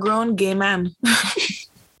gay. I'm a grown gay man.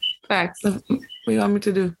 Facts. What do you want me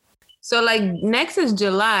to do? So like next is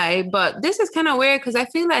July, but this is kind of weird because I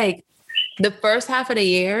feel like the first half of the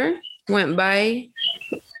year went by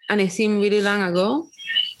and it seemed really long ago.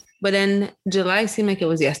 But then July seemed like it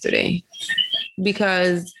was yesterday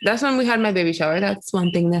because that's when we had my baby shower. That's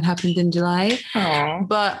one thing that happened in July. Aww.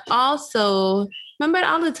 But also, remember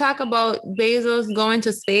all the talk about Bezos going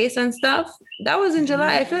to space and stuff? That was in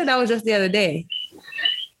July. I feel like that was just the other day.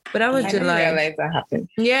 But that was I didn't July. realize that happened.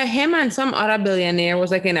 Yeah, him and some other billionaire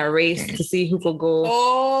was like in a race to see who could go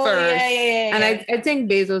first. And I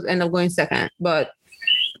think Bezos ended up going second. But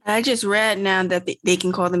I just read now that they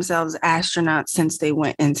can call themselves astronauts since they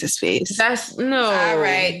went into space. that's no. All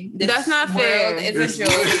right. This That's not fair. world is a joke.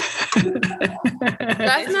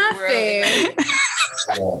 That's This not world fair.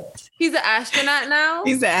 He's an astronaut now.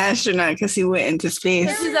 He's an astronaut because he went into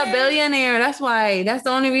space. He's a billionaire. That's why. That's the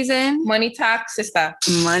only reason. Money talk, sister.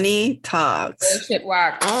 Money talks. Bullshit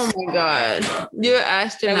work. Oh my God. You're an Then we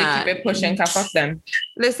astronaut. keep it pushing. Fuck them.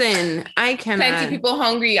 Listen, I cannot. Plenty people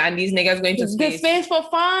hungry and these niggas going to The space. space for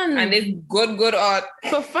fun. And it's good art.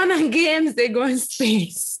 For fun and games, they go in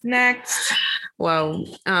space. Next. Wow.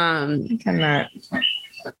 I cannot.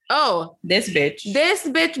 Oh, This bitch. this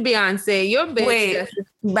bitch Beyonce, your bitch. Wait.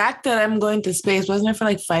 Back to them going to space. Wasn't it for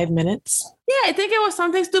like 5 minutes? Yeah, I think it was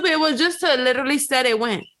something stupid. It was just to literally said it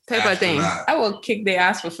went type of thing. I will kick their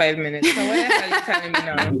ass for 5 minutes. So what the hell are you telling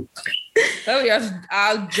me now? So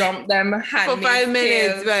I'll jump them For 5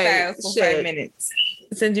 minutes, right. for Shit. 5 minutes.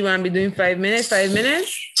 Since you want to be doing 5 minutes, 5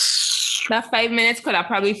 minutes. That 5 minutes could have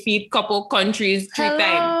probably feed couple countries 3 times.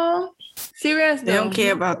 Hello? Serious? They don't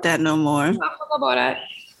care about that no more. I talk about that.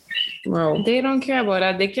 Wow. They don't care about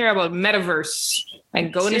that. They care about metaverse.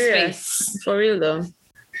 Like going to Serious. space. For real though.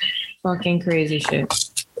 Fucking crazy shit.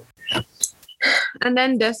 And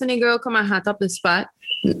then Destiny Girl come and hot up the spot.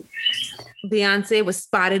 Beyonce was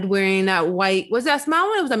spotted wearing that white. Was that a small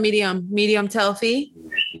one? It was a medium telfie.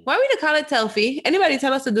 Why would they call it telfie? Anybody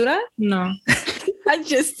tell us to do that? No. I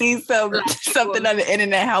just see something on the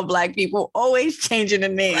internet how Black people always changing the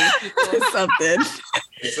name to something.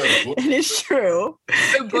 It's a book. And it's true.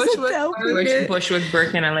 The Bushwick Bushwick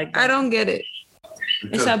Birkin. I like that. I don't get it.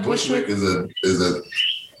 Because a Bushwick is a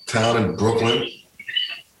town in Brooklyn,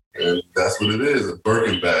 and that's what it is—a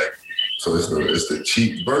Birkin bag. So it's the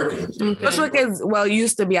cheap Birkin. Okay. Bushwick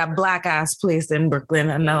used to be a black ass place in Brooklyn.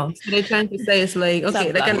 And now They're trying to say it's like,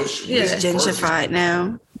 okay, like Bushwick. It's gentrified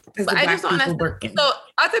now. it's But the I black just don't people understand. Birkin. So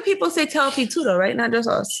other people say telfie too, though, right? Not just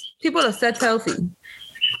us. People have said telfie.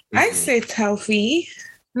 I say Telfie.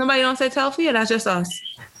 Nobody don't say telfie, or that's just us.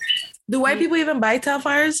 Do white people even buy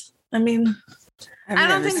Telfires? I mean, I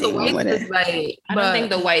don't think the whites was right. I don't think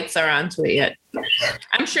the whites are onto it yet.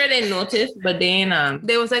 I'm sure they noticed, but they ain't.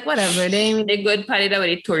 They was like, whatever. They good party that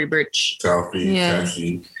with Tory Burch. Selfie, Yeah.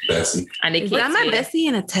 Tessie, Bessie. And they Is that my Bessie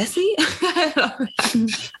and a Tessie?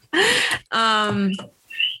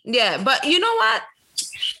 Yeah, but you know what?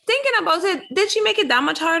 Thinking about it, did she make it that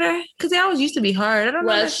much harder? Because they always used to be hard. I don't know.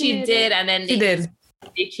 Well, she did, and then She did.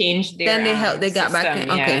 They changed their. Then they helped. They got back in.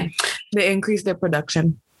 system, yeah. Okay. They increased their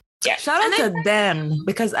production. Yeah. Shout out to them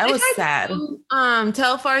because I was sad.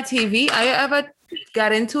 Telfar TV. I ever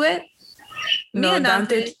got into it. Me No, and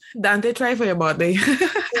Dante, try for your birthday.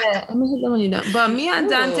 Yeah, I'm gonna hit that when you're done. But me and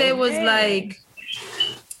Dante was like,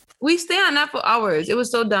 we stay on that for hours. It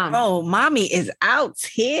was so dumb. Oh, mommy is out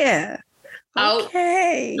here. Out.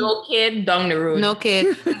 Okay. No kid down the road. No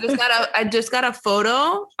kid. I just got a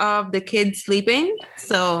photo of the kid sleeping.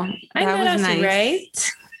 So I know that was that's nice.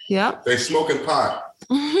 right. Yep. They smoking pot.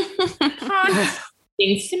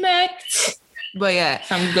 Being smacked. But yeah,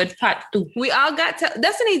 Some good pot too. we all got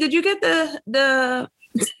Destiny. Did you get the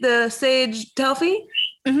Sage Telfie?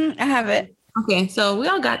 I have it. Okay, so we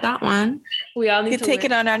all got that one. We all need You to take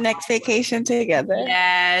it on our next vacation together.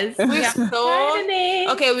 Yes. We We are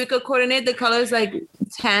so okay. We could coordinate the colors like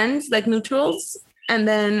tans, like neutrals, and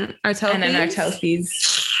then our Telfies. And then our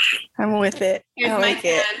selfies. I'm with it. Here's I my like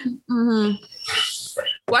it. tan. Mm-hmm.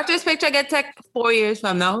 Watch this picture get tech 4 years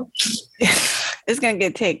from now. It's gonna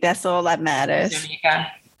get taken. That's all that matters.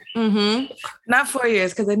 Jamaica. Mm-hmm. Not 4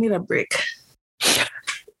 years because I need a break.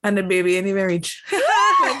 And the baby ain't even reach.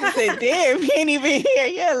 I said, damn, he ain't even here.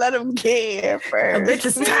 Yeah, let him get here A first. bitch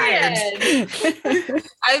is tired.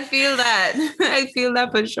 I feel that. I feel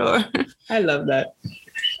that for sure. I love that.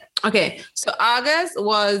 Okay, so August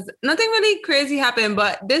was nothing really crazy happened,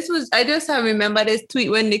 but I just remember this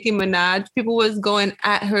tweet when Nicki Minaj, people was going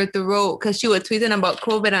at her throat because she was tweeting about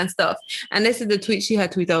COVID and stuff. And this is the tweet she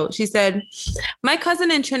had tweeted out. She said, "My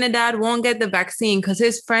cousin in Trinidad won't get the vaccine because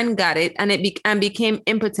his friend got it and became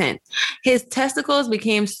impotent. His testicles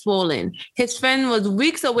became swollen. His friend was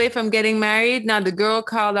weeks away from getting married. Now the girl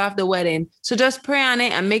called off the wedding. So just pray on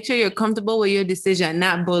it and make sure you're comfortable with your decision,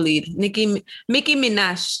 not bullied." Nicki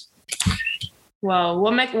Minaj. Well,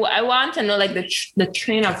 I want to know like the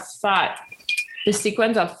train of thought, the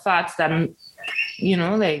sequence of thoughts that,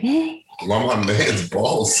 like. Love my man's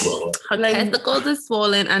balls, so. Her testicles is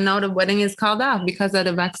swollen and now the wedding is called off because of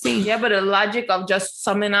the vaccine. Yeah, but the logic of just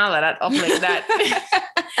summing all of that up like that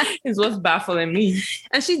is what's baffling me.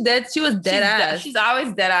 And she's dead. She was dead ass. She's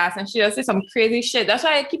always dead ass and she does say some crazy shit. That's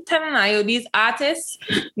why I keep telling her, these artists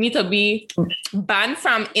need to be banned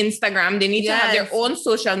from Instagram. They need to have their own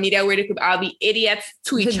social media where they could all be idiots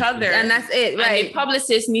to each other. And that's it, right? And the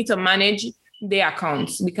publicists need to manage their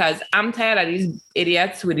accounts because I'm tired of these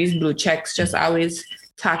idiots with these blue checks just always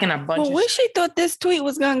talking a bunch Well, of where shit. she thought this tweet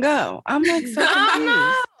was gonna go? I'm like, so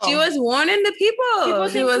confused. She was warning the people.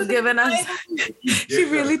 She was giving us. She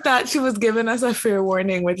really thought she was giving us a fair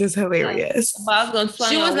warning, which is hilarious.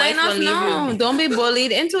 She was letting us know, don't be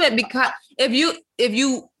bullied into it because if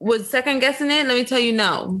you was second guessing it, let me tell you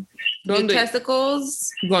no. Don't Your do it.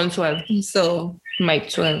 testicles, Going 12. so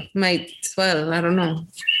Might 12. might swell. I don't know.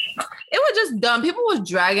 It was just dumb. People was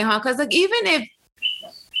dragging her because like even if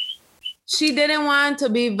she didn't want to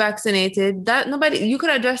be vaccinated, you could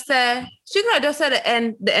have just said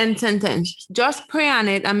the end sentence. Just pray on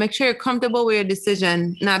it and make sure you're comfortable with your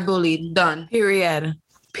decision, not bullied. Done. Period.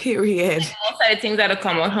 Most of the things that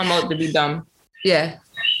come out to be dumb. Yeah.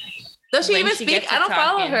 Does she When even she speak? gets to I don't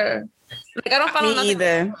follow talking. her. Like I don't follow Me nothing.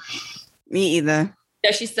 either. Me either.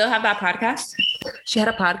 Does she still have that podcast? She had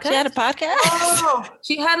a podcast. She had a podcast. Oh,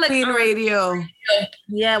 She had like Clean radio.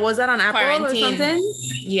 yeah. Was that on Apple Quarantine. or something?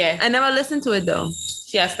 Yeah. I never listened to it though.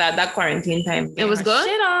 She has that quarantine time. It was Her good?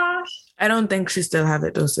 Shit off. I don't think she still have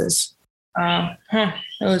it, though, sis. It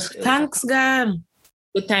was Thanks, God.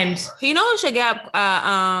 good times. You know who should get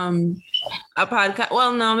a podcast?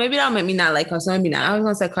 Well, no, maybe that'll make me not like her. So maybe not. I was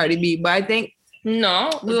gonna say Cardi B, but I think No,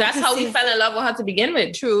 We that's will how we see. fell in love with her to begin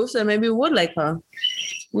with. true. So maybe we would like her.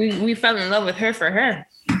 We fell in love with her for her.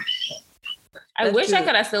 I That's wish I true.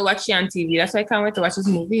 could have still watched she on TV. That's why I can't wait to watch this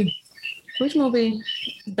movie. Which movie?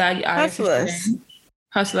 That Hustlers.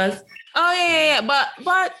 Hustlers. Oh yeah.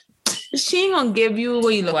 But she ain't gonna give you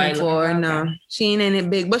what you What I looking looking for. for, No, okay. she ain't in it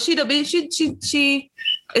big. But she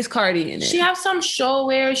is Cardi in it. She have some show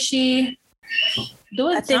where she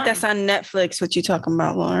doing. I think that's on Netflix. What you talking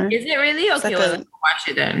about, Lauren? Is it really It's okay? like Well, a- let's watch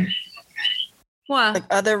it then. what? Like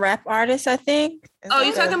other rap artists, I think. Oh,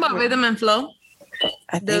 you talking about Rhythm and Flow?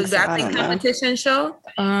 I The think so. I rapping don't know. competition show?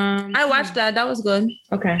 I watched that. That was good.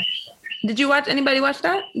 Okay. Did you watch? Anybody watch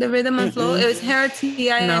that? The Rhythm and Flow? It was her,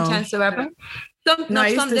 T.I. No. and Chance the Rapper. No, I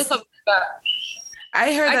used to- this of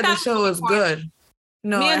I heard I that the thought show was good.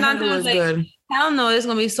 No, Me I and heard it Nanda was was like- good. hell no, it's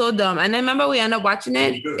gonna be so dumb. And I remember we ended up watching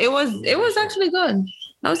it. It was actually good.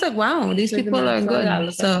 I was like, wow, these people are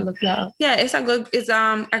good. So yeah, it's a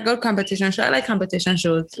good competition show. I like competition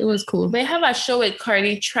shows. It was cool. They have a show with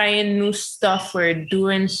Cardi trying new stuff or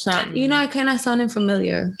doing something. You know, I kind of sounding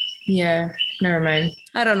familiar. Yeah, never mind.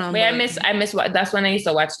 I don't know. But I miss what that's when I used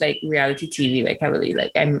to watch like reality TV. Like heavily.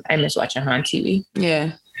 Like I miss watching her on TV.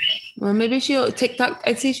 Yeah. Or maybe TikTok.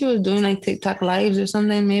 I see she was doing like TikTok lives or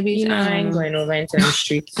something. Maybe You know, I ain't know. going over into the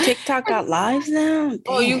streets. TikTok got lives now.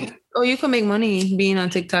 Damn. You can make money being on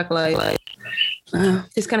TikTok live.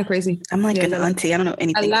 It's kind of crazy. I'm like Yeah, an auntie. I don't know A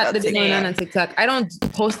anything lot about that's going on TikTok. I don't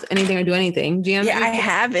post anything or do anything. GM. Yeah, I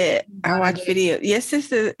have it. I watch videos. Yes,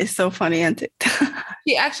 sister is so funny on TikTok.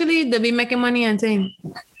 She actually they be making money on thing.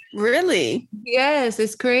 Really? Yes,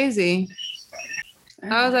 it's crazy.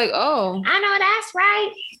 I was like, oh, I know that's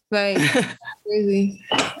right. like crazy.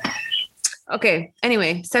 Okay.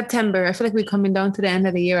 Anyway, September. I feel like we're coming down to the end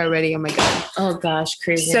of the year already. Oh my god. Oh gosh,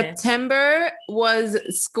 crazy. September was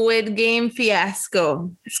Squid Game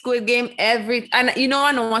fiasco. Squid Game and you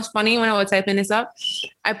know what's funny when I was typing this up?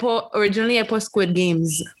 I put Squid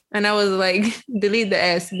Games and I was like, delete the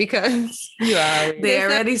S because They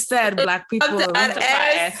already said black people. to add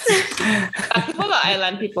S. Black people or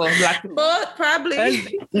island people? Black people. Both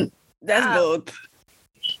probably. That's both.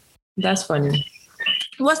 That's funny.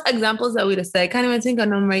 What's examples that we'd have said? I can't even think of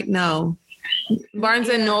them right now. Barnes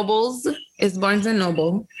and Nobles is Barnes and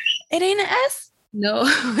Noble. It ain't an S. No.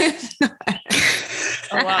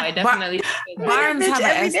 Oh wow, I definitely. Barnes have an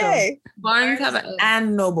every S though. day. Barnes have a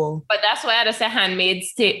And Noble. But that's why I had to say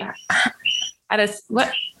Handmaid's Tale.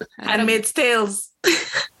 What? Handmaid's Tales.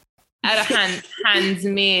 Out of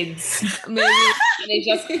handmaids. maybe They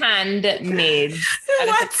just handmaids.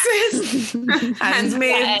 What's this?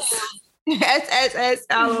 Handmaids. S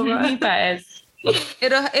all over. I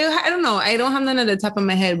don't know. I don't have none at the top of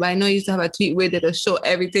my head, but I know you used to have a tweet where it'll show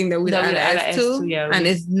everything that we'd add an S to, and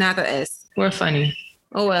it's not an S. We're funny.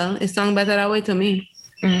 Oh well, it sounds better that way to me.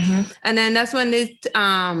 Mm-hmm. And then that's when this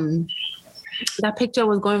that picture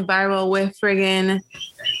was going viral with friggin'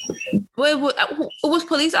 it was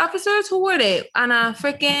police officers. Who were they on a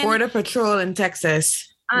freaking Border Patrol in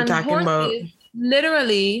Texas. We're on talking horses, about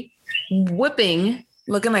literally whipping.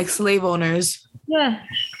 looking like slave owners. Yeah.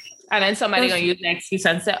 And then somebody gonna use the excuse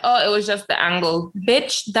and say, "Oh, it was just the angle."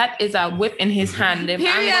 Bitch, that is a whip in his hand. The angle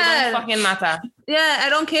don't fucking matter. Yeah, I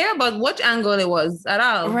don't care about which angle it was at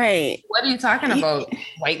all. Right. What are you talking about,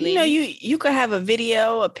 white lady? You know, you could have a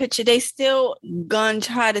video, a picture. They still gonna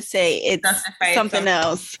try to say it's something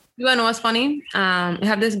else. You wanna know what's funny? I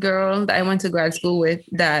have this girl that I went to grad school with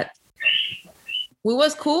that we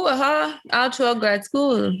was cool with her all throughout grad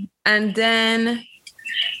school. And then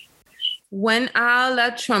when all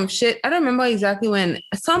that Trump shit, I don't remember exactly when,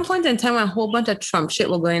 at some point in time when a whole bunch of Trump shit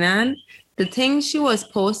were going on, the things she was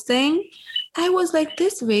posting, I was like,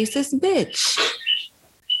 this racist bitch.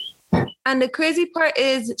 And the crazy part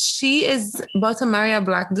is she is about to marry a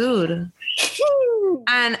black dude.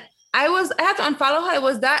 And I had to unfollow her.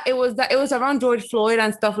 It was around George Floyd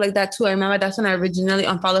and stuff like that too. I remember that's when I originally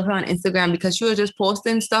unfollowed her on Instagram because she was just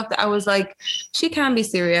posting stuff that I was like, she can't be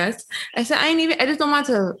serious. I said, I just don't want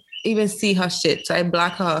to even see her shit. So I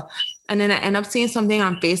block her. And then I end up seeing something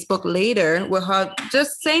on Facebook later with her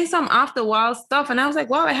just saying some off the wall stuff. And I was like,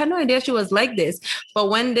 wow, I had no idea she was like this. But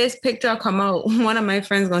when this picture come out, one of my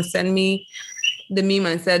friends gonna send me the meme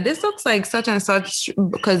and said, this looks like such and such,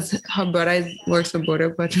 because her brother works for Border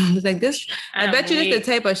Patrol. I was like, this, I bet you this is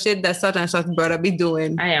the type of shit that such and such brother be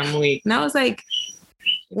doing. I am weak. And I was like,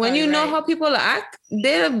 when you know how people act,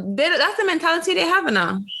 that's the mentality they have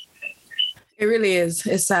now. It really is.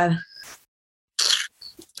 It's sad.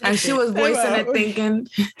 And she was voicing it thinking,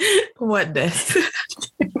 what this?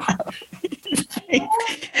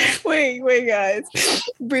 Wait, guys.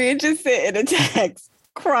 Brian just sent in a text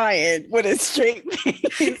crying with a straight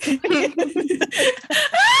face.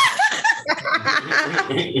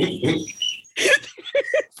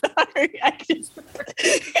 Sorry, I just...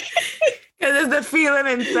 Because it's the feeling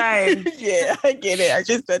inside. Yeah, I get it. I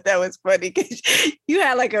just thought that was funny because you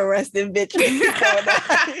had like a resting bitch.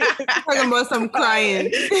 Talking about some crying.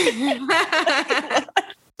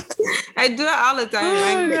 I do that all the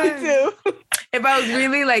time. Me too. If I was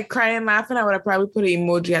really like crying, laughing, I would have probably put an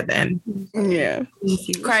emoji at the end. Yeah.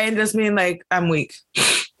 Crying just mean like, I'm weak.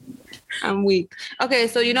 I'm weak. Okay,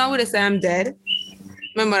 so you know what I say? I'm dead.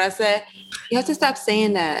 Remember what I said? You have to stop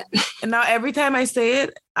saying that. And now every time I say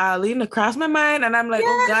it, Aline cross my mind, and I'm like,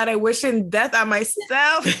 oh God, I wish in death on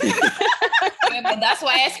myself. Yeah, but that's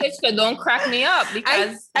why I switched to don't crack me up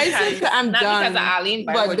because I switched to I'm not done. because of Aline,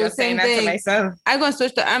 but But we're the just saying same that to thing. myself. I'm gonna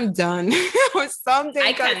switch to I'm done or something.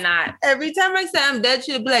 I 'cause cannot. Every time I say I'm dead,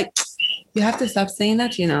 she'll be like, you have to stop saying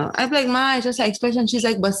that, you know. I'd be like, Ma, it's just an expression. She's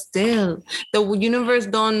like, but still, the universe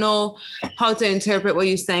don't know how to interpret what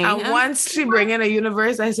you're saying. And once she bring in a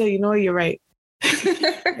universe, I say, you know, you're right.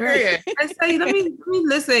 Period. I say, let me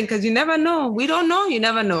listen, because you never know. We don't know. You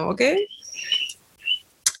never know, okay?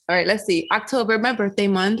 All right, let's see. October, my birthday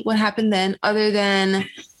month. What happened then? Other than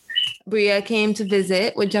Bria came to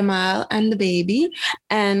visit with Jamal and the baby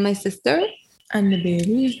and my sister. And the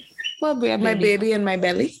baby. Well, Bria, My baby in my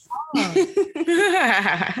belly. But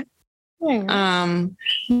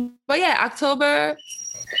yeah, October,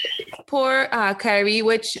 poor Kyrie,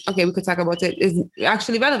 which, okay, we could talk about it, is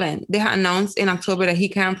actually relevant. They had announced in October that he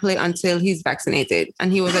can't play until he's vaccinated.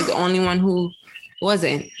 And he was like the only one who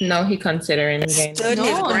wasn't. No, he considering again. Stood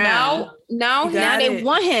his ground. Now They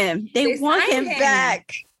want him. They want signed him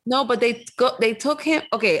back. No, but they took him.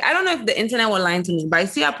 Okay, I don't know if the internet was lying to me, but I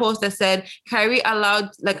see a post that said Kyrie allowed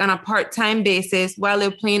like on a part-time basis while they're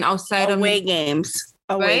playing outside Away games.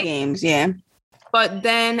 Away games, yeah. But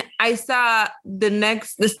then I saw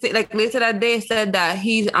later that day said that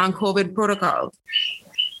he's on COVID protocol.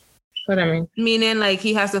 What I mean? Meaning like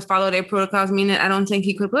he has to follow their protocols, meaning I don't think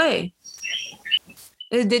he could play.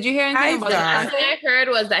 Did you hear anything about that? What I heard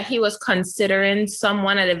was that he was considering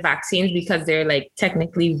one of the vaccines because they're like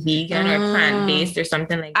technically vegan or plant-based or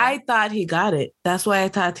something like that. I thought he got it. That's why I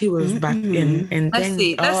thought he was back in Let's thing.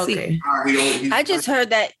 see. Let's see. I just heard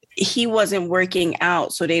that he wasn't working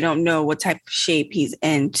out, so they don't know what type of shape he's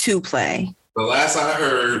in to play. The last I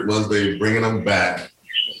heard was they bringing him back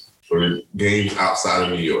for games outside of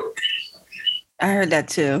New York. I heard that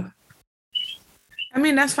too. I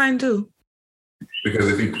mean, that's fine too.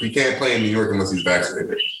 Because if he can't play in New York unless he's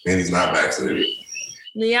vaccinated, and he's not vaccinated.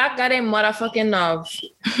 New York got a motherfucking love.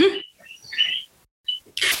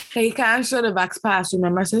 Hey, you can't show the Vax Pass,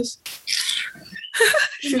 remember, sis?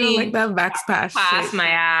 She don't like that Vax Pass. Pass shit. my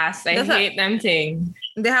ass. I hate them things.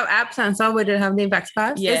 They have apps and software that have the Vax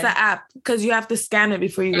Pass. Yeah. It's an app because you have to scan it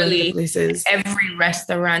before you go into places. Every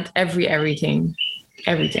restaurant, everything.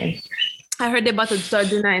 I heard they about to start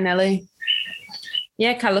doing that in LA.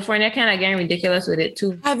 Yeah, California kind of getting ridiculous with it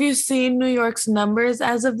too. Have you seen New York's numbers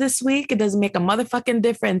as of this week? It doesn't make a motherfucking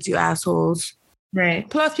difference, you assholes. Right.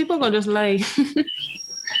 Plus, people go just lie.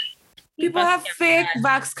 People have fake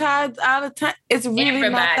Vax cards all the time. It's really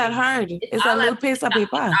not that hard. It's a little piece of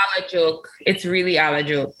paper. All a joke. It's really all a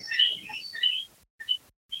joke.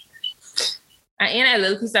 I ain't a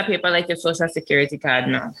little piece of paper like your social security card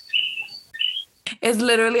now. It's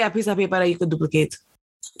literally a piece of paper that you could duplicate.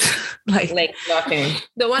 like nothing.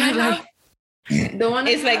 The one I have.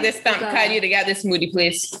 It's like the stamp card you got this smoothie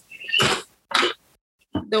place.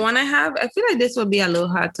 The one I have, I feel like this would be a little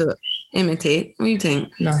hard to imitate. What do you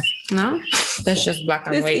think? No? That's just black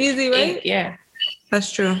and it's white. Easy, right? Ink, yeah.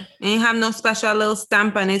 That's true. And you have no special little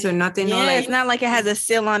stamp on it or nothing. Yeah, it's not like it has a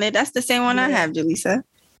seal on it. That's the same one I have, Julissa.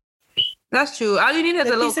 That's true. All you need is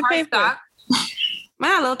a little piece of cardstock.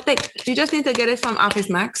 Man, a little thick. You just need to get it from Office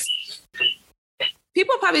Max.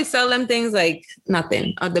 People probably sell them things like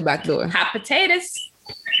nothing out the back door. Hot potatoes.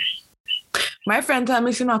 My friend told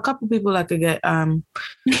me she know a couple people that could get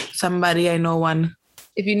somebody I know one.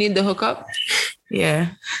 If you need the hookup.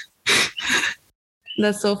 Yeah.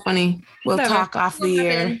 That's so funny. We'll talk off the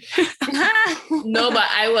air. No, but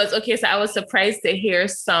I was surprised to hear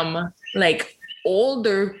some like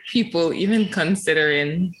older people even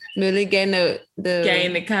considering really getting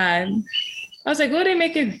the card. I was like, what are they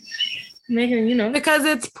making, you know? Because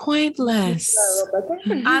it's pointless.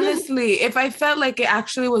 Honestly, if I felt like it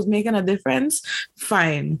actually was making a difference,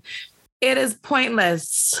 fine. It is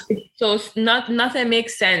pointless. So nothing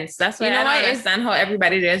makes sense. That's why I don't understand how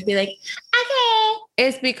everybody just be like, okay.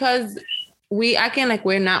 It's because we acting like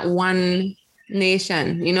we're not one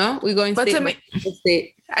nation, you know? We're going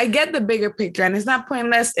state. I get the bigger picture, and it's not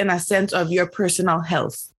pointless in a sense of your personal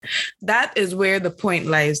health. That is where the point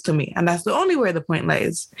lies to me. And that's the only where the point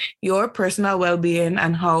lies. Your personal well-being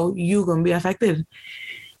and how you're going to be affected.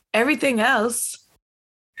 Everything else,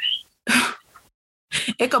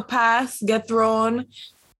 it could pass, get thrown,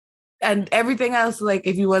 and everything else, like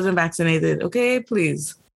if you wasn't vaccinated, okay,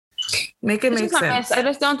 please. Make it make sense. I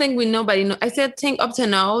just don't think nobody know. I said, think up to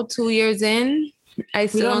now, 2 years in, I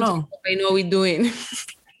still don't know. I know what we're doing.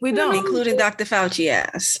 We don't. Including Dr. Fauci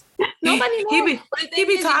ass. Nobody knows. He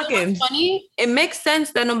be talking. Funny. It makes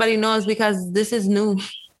sense that nobody knows because this is new.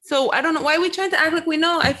 So I don't know why we're trying to act like we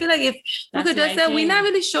know. I feel like if we could just say we're not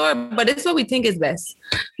really sure, but it's what we think is best.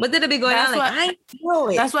 But did it be going on? Like, I know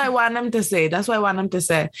it. That's what I want them to say.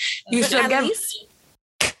 You should get.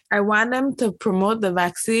 I want them to promote the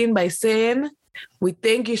vaccine by saying, we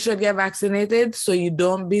think you should get vaccinated so you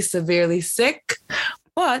don't be severely sick,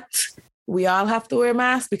 but we all have to wear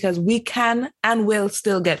masks because we can and will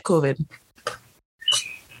still get COVID.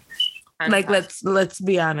 Like, let's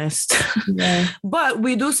be honest. Yeah. But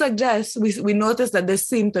we do suggest, we notice that this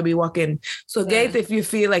seems to be working. So get it if you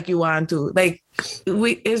feel like you want to. Like,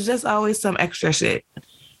 it's just always some extra shit.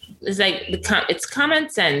 It's like it's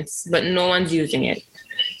common sense, but no one's using it.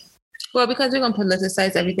 Well, because we're going to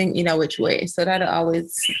politicize everything either which way. So that'll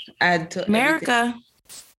always add to America.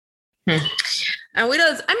 And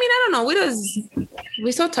we're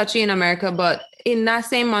so touchy in America, but in that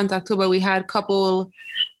same month, October, we had a couple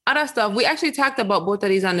other stuff. We actually talked about both of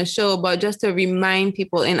these on the show, but just to remind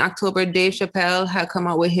people, in October, Dave Chappelle had come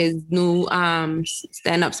out with his new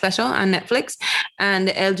stand-up special on Netflix, and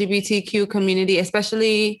the LGBTQ community,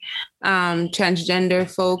 especially transgender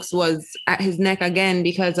folks, was at his neck again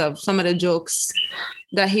because of some of the jokes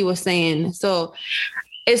that he was saying. So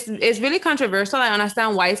it's really controversial. I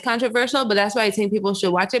understand why it's controversial, but that's why I think people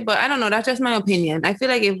should watch it. But I don't know. That's just my opinion. I feel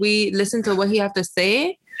like if we listen to what he have to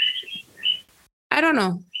say, I don't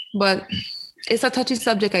know. But it's a touchy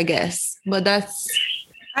subject, I guess. But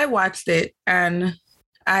I watched it and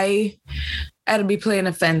I had to be playing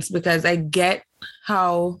a fence because I get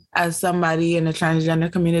how, as somebody in the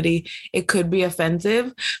transgender community, it could be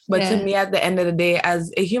offensive. But to me, at the end of the day,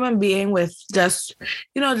 as a human being with just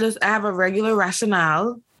I have a regular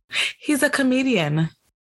rationale, he's a comedian.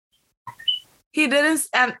 He didn't,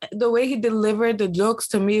 and the way he delivered the jokes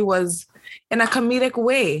to me was in a comedic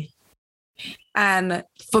way. And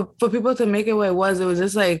for people to make it what it was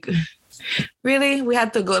just like, really? We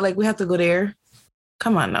had to go there?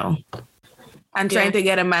 Come on now. And trying to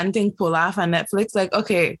get a man thing pull off on Netflix, like,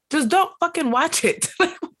 okay, just don't fucking watch it.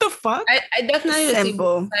 Like, what the fuck? I definitely see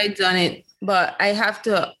both sides on it, but I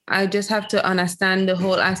just have to understand the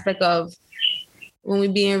whole aspect of when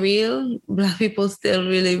we're being real, Black people still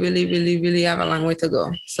really, really, really, really have a long way to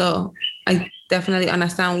go. So I definitely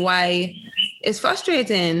understand why it's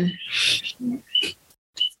frustrating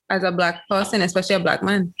as a Black person, especially a Black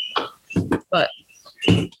man. But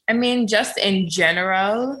I mean, just in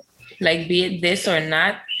general, like, be it this or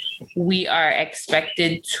not, we are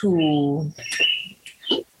expected to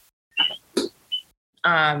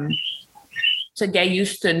get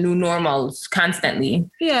used to new normals constantly.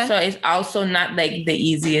 Yeah. So it's also not like the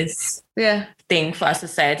easiest thing for our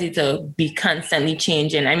society to be constantly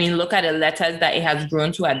changing. I mean, look at the letters that it has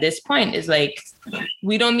grown to at this point. It's like,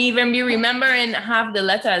 we don't even be remembering half the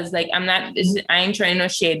letters. Like, I ain't trying no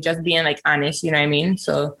shade, just being like honest, you know what I mean?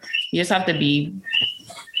 So you just have to be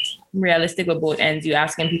realistic with both ends. You're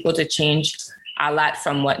asking people to change a lot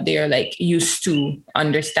from what they're like used to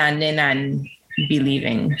understanding and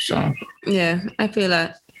believing. So yeah, I feel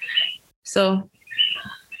that. So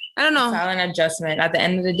I don't know. It's all an adjustment. At the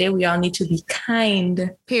end of the day, we all need to be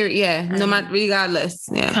kind. Period. Yeah. No matter, regardless.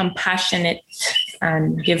 Yeah. Compassionate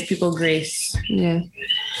and give people grace. Yeah.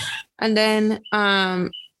 And then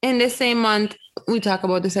in the same month, we talk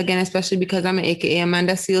about this again, especially because I'm an AKA.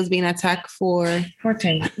 Amanda Seales being attacked for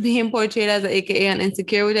being portrayed as an AKA on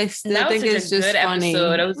Insecure, which I still think is just funny.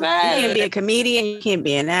 Episode. You can't be a comedian. You can't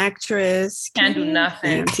be an actress. Can't do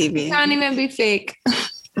nothing. TV. You can't even be fake.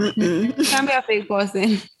 You can't be a fake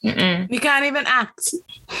person. You can't even act.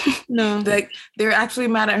 No. Like, they're actually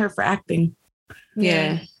mad at her for acting.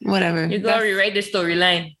 Yeah, whatever. You go rewrite the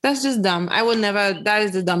storyline. That's just dumb. I will never. That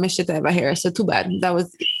is the dumbest shit I ever hear. So too bad. That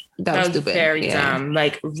was stupid. Very dumb.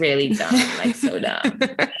 Like, really dumb. Like, so dumb.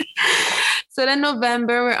 So then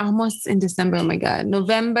November, we're almost in December. Oh my God.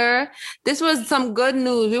 November. This was some good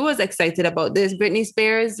news. We was excited about this. Britney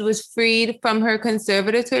Spears was freed from her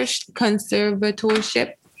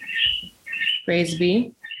conservatorship. Praise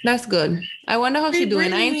be. That's good. I wonder how she's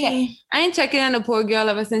doing. I ain't checking on the poor girl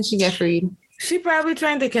ever since she got freed. She probably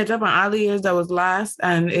trying to catch up on all the years that was lost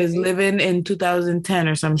and is living in 2010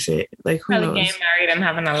 or some shit. Like, who knows? Getting married and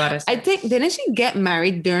having a lot of stuff. I think, didn't she get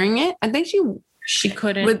married during it? I think she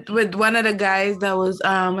couldn't. With one of the guys that was,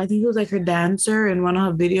 I think he was like her dancer in one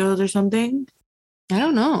of her videos or something. I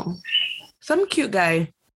don't know. Some cute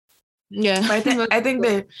guy. Yeah. But I think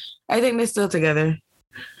they're still together.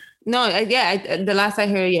 No, the last I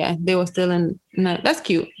heard, they were still in. No, that's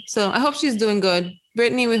cute. So I hope she's doing good.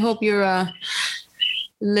 Brittany, we hope you're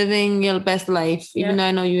living your best life, even though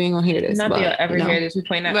I know you ain't gonna hear this. Not that you'll ever hear this. We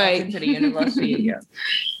point that out into the universe for you.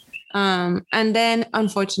 And then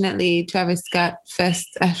unfortunately, Travis Scott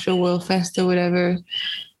Fest, Astro World Fest or whatever,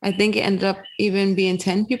 I think it ended up even being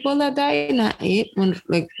 10 people that died, not 8,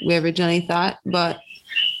 like we originally thought. But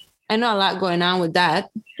I know a lot going on with that.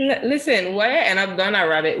 Listen, why I end up going a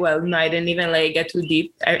rabbit? Well, no, I didn't even like get too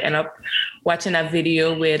deep. I end up watching a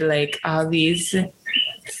video with like all these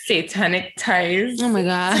satanic ties. Oh my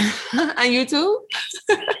God. On YouTube?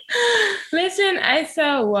 Listen, I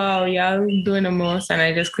saw, wow, y'all doing the most, and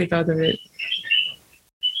I just clicked out of it.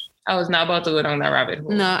 I was not about to go down that rabbit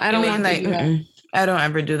hole. No, I don't want like, I don't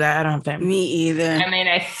ever do that. I don't have time. Me either. I mean,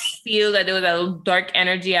 I feel that there was a little dark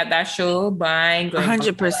energy at that show, but I ain't going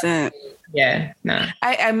 100%. Yeah, no.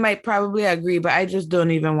 I might probably agree, but I just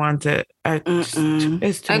don't even want to.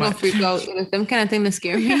 It's too I'm much. gonna freak out. It's them kind of thing that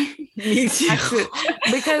scare me. Me too.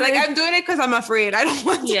 Because Like I'm doing it because I'm afraid. I don't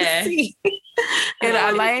want to see.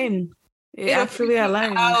 it align. It actually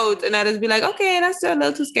aligns. Out, and I just be like, okay, that's still a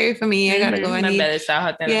little too scary for me. I gotta go. I need,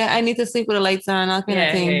 I need to sleep with the lights on, all kind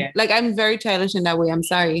of thing. Yeah. Like I'm very childish in that way. I'm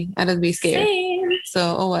sorry. I just be scared. Same.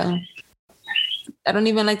 So, oh well. I don't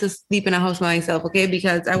even like to sleep in a house by myself, okay?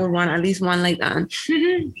 Because I would want at least one light on.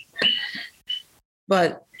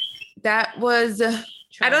 But that was,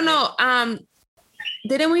 I don't know.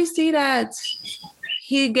 Didn't we see that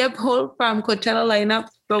he get pulled from Coachella lineup,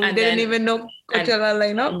 but we didn't even know Coachella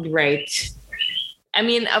lineup? Right. I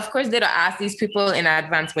mean, of course, they don't ask these people in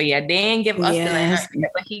advance, but yeah, they ain't give us the lineup.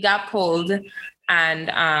 But he got pulled,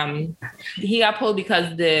 and he got pulled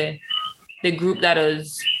because the group that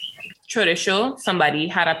was through the show, somebody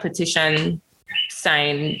had a petition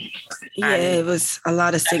signed. Yeah, it was a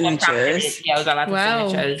lot of signatures. Yeah, it was a lot of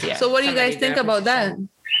signatures. Yeah. So what do you guys think about that?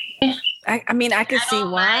 I mean, I could see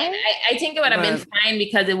why. I think it would have been fine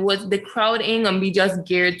because it was the crowd ain't gonna be just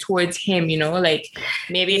geared towards him, you know, like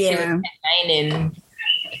maybe if he was headlining,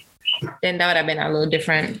 then that would have been a little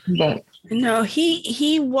different. But no,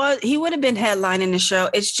 he would have been headlining the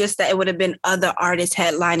show. It's just that it would have been other artists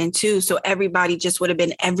headlining too. So everybody just would have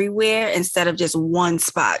been everywhere instead of just one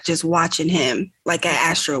spot, just watching him like at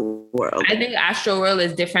Astro World. I think Astro World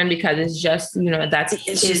is different because it's just, you know,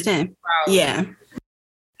 it's just him. Crowd. Yeah.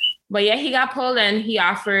 But yeah, he got pulled and they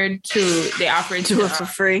offered to do it for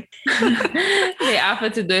free. They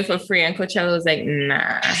offered to do it for free, and Coachella was like,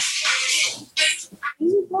 nah.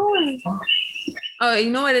 Oh, you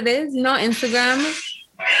know what it is? You know, Instagram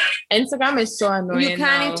is so annoying. You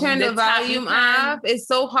can't turn the volume off. It's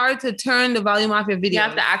so hard to turn the volume off your video. You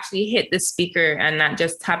have to actually hit the speaker and not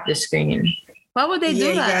just tap the screen. Why would they do that?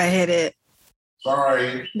 You gotta hit it.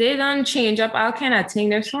 Sorry. They don't change up all kind of thing.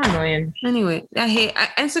 They're so annoying. Anyway,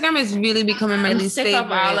 Instagram is really becoming my least favorite. I'm sick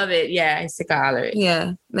of all of it. Yeah, I'm sick of all of it.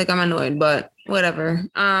 Yeah, like I'm annoyed, but whatever.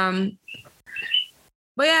 But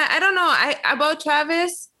yeah, I don't know. About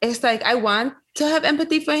Travis, it's like I want to have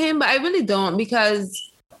empathy for him, but I really don't, because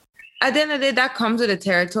at the end of the day, that comes with the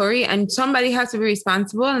territory, and somebody has to be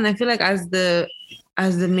responsible. And I feel like as the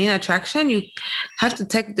main attraction, you have to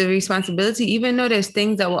take the responsibility, even though there's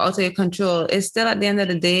things that will alter your control. It's still at the end of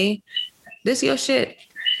the day, this is your shit.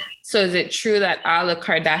 So is it true that all the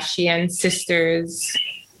Kardashian sisters,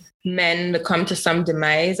 men, come to some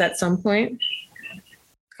demise at some point?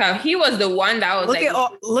 He was the one that was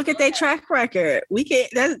look at their track record. We can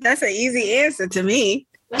that's an easy answer to me.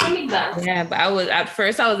 Yeah, but at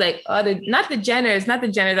first I was like, not the Jenners. I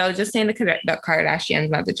was just saying the Kardashians,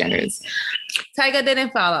 not the Jenners. Tyga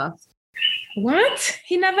didn't fall off. What?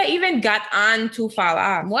 He never even got on to fall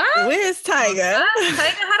off. What? Where's Tyga? Tyga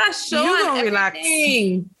had a show you on relax.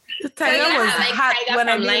 Tyga was hot when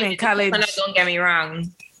I've been in college. Don't get me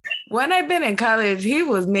wrong. When I've been in college, he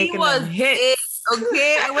was making them hits.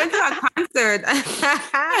 Okay, I went to a concert.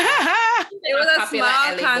 It was a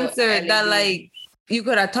small concert that like you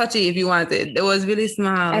could have touched it if you wanted. It was really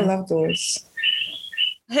small. I love those.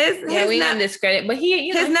 We don't discredit, but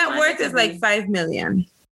his net worth is like $5 million.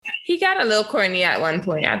 He got a little corny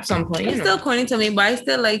at some point. He's still corny to me, but I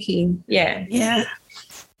still like him. Yeah. Yeah.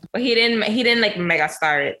 But he didn't like mega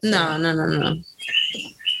star it. So. No.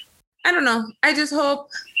 I don't know. I just hope.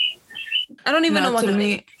 I don't even know what to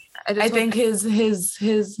me. I think his what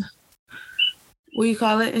do you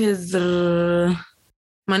call it? His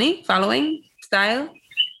money, following, style,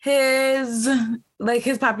 his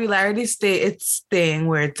popularity it's staying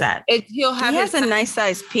where it's at. He has a nice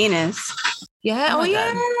sized penis. Yeah. Oh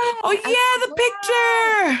yeah. The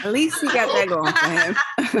picture. At least he got that going for him.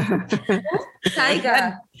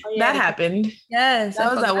 Tyga. That happened. Yes.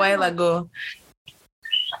 That was a while ago.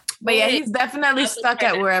 But yeah, he's definitely stuck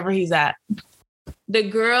at wherever he's at. The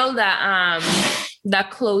girl that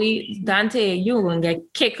Chloe Dante, you gonna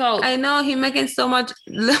get kicked out. I know, he making so much.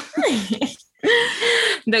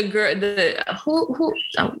 The the girl,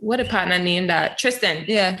 what a partner named that? Tristan.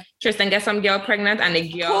 Yeah. Tristan gets some girl pregnant and the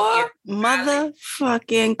girl. Poor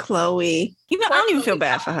motherfucking Chloe. You know, I don't even feel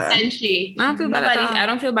bad for her. And she, I don't feel bad at all. I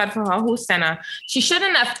don't feel bad for her. Who sent her? She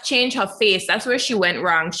shouldn't have changed her face. That's where she went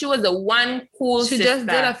wrong. She was the one cool She sister. just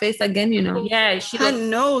did her face again, you know. Yeah, she Her looked,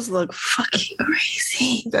 nose look fucking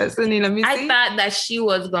crazy. Destiny, let me see. I thought that she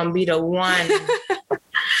was gonna be the one.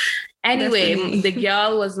 Anyway, Destiny. the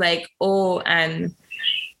girl was like, "Oh, and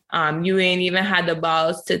you ain't even had the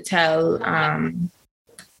balls to tell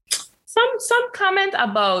some comment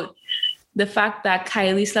about the fact that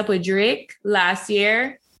Kylie slept with Drake last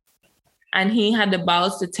year, and he had the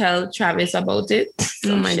balls to tell Travis about it."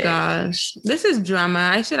 Oh my gosh, this is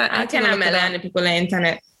drama. I can imagine the people on the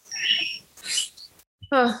internet.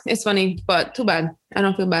 Oh, it's funny, but too bad. I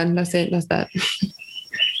don't feel bad. That's it. That's that.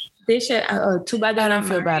 They should. Too bad I don't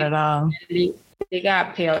feel bad at all. They got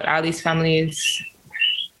to pay out all these families.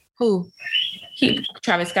 Who?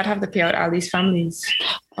 Travis Scott have to pay out all these families.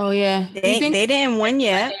 Oh yeah. They didn't win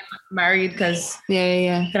yet. Married because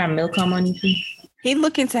Yeah. could have milk on money too. He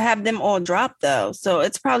looking to have them all drop though, so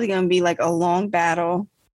it's probably gonna be like a long battle.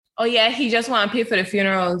 Oh yeah, he just want to pay for the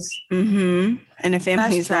funerals. Mm-hmm. And the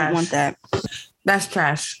families don't trash. want that. That's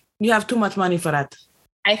trash. You have too much money for that.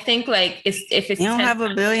 I think like if it's You don't 10, have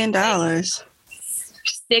 $1 billion.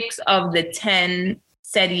 6 of the 10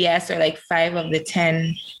 said yes, or like 5 of the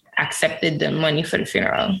 10 accepted the money for the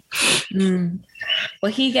funeral.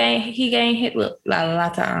 But he getting hit with a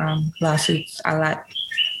lot of lawsuits, a lot.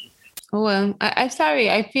 Oh well. I'm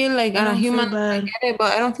sorry. I feel like on a human, I get it,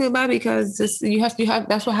 but I don't feel bad because you have.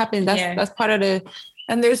 That's what happened. That's part of the.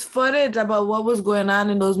 And there's footage about what was going on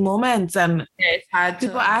in those moments, and It's hard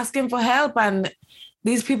people asking for help, and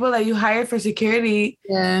these people that you hired for security,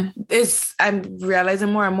 I'm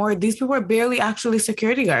realizing more and more, these people are barely actually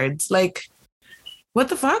security guards. Like, what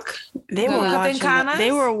the fuck? They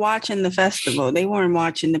were watching the festival. They weren't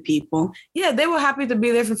watching the people. Yeah, they were happy to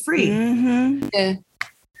be there for free. Mm-hmm. Yeah.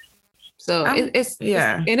 So it is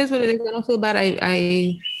what it is. I don't feel bad.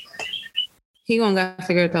 He gonna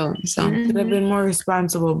figure it out. So Could have been more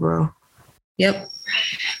responsible, bro. Yep.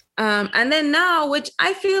 And then now, which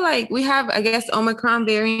I feel like we have, I guess, Omicron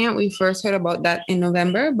variant. We first heard about that in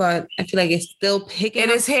November, but I feel like it's still picking.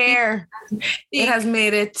 It is here. It has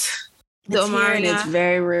made it. The Omarion, it's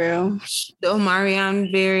very real. The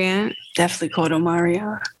Omarion variant. Definitely called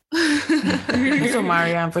Omarion. It's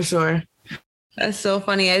Omarion for sure. That's so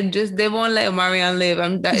funny. They won't let Omarion live.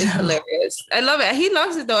 That is hilarious. I love it. He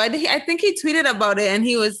loves it though. I think he tweeted about it and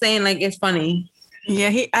he was saying like it's funny. Yeah,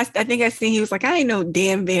 I think I seen he was like, I ain't no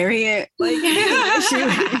damn variant. Like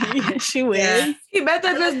she was. Yeah. He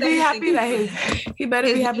better just be happy that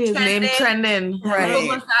his name trending.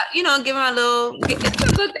 Right. Give him a little. It's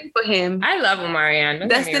a good thing for him. I love Omarion.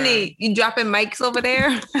 Destiny, you dropping mics over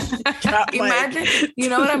there? Imagine. You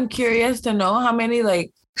know what? I'm curious to know how many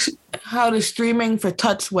how the streaming for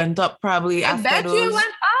Touch went up probably I bet you it went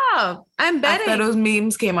up. I'm betting. After those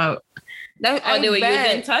memes came out. They were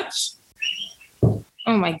using Touch?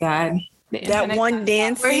 Oh my God. That one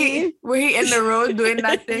dance where he in the road doing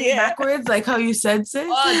that thing backwards, like how you said, sis.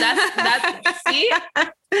 Oh, that's see?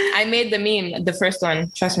 I made the meme, the first one,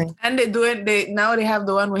 trust me. And now they have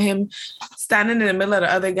the one with him standing in the middle of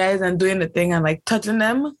the other guys and doing the thing and like touching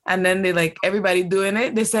them, and then they everybody doing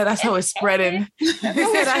it. They said that's how it's spreading. They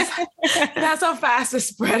said that's how fast it's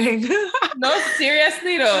spreading. No,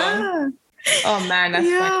 seriously though. Oh man, that's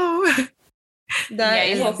funny.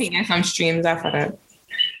 I hope he gets some streams after that.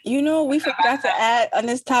 We forgot to add on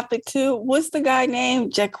this topic too. What's the guy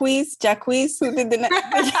named Jacquees, who did the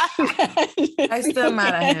I still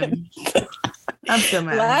mad at him. I'm still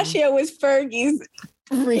mad. Last year was Fergie's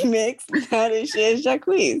remix. Now this year is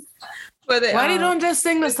Jacquees. Why they don't just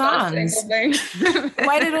sing the songs?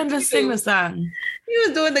 Why they don't just sing the song? He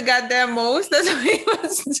was doing the goddamn most. That's what he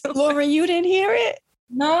was doing. Lauren, you didn't hear it?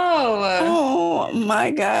 No. Oh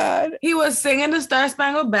my God. He was singing the Star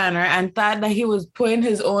Spangled Banner and thought that he was putting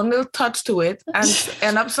his own little touch to it and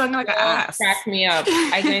end up singing like an ass. Crack me up.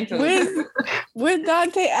 I going to Where's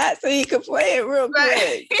Dante at so he could play it real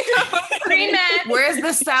quick? Where's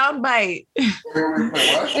the sound bite?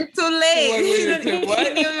 It's too late. You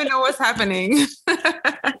don't even know what's happening.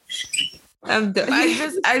 I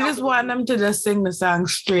just want them to just sing the song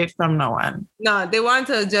straight from now on. No, they want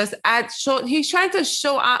to just show. He's trying to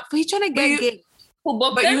show up. He's trying to get.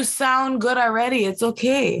 But you sound good already. It's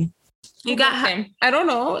okay. You got him. I don't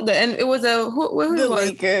know. And it was the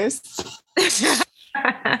Lakers. It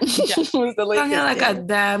was the Lakers. Sounding like a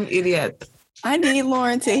damn idiot. I need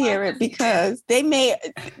Lauren to hear it because they made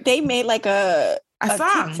like a A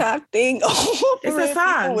song. TikTok thing. It's a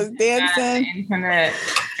song. People was dancing. Internet.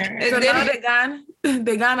 So now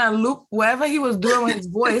they got a loop whatever he was doing with his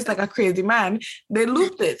voice like a crazy man. They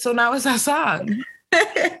looped it, so now it's a song.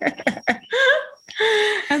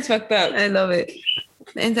 That's fucked up. I love it.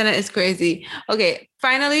 The internet is crazy. Okay,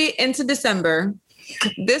 finally into December.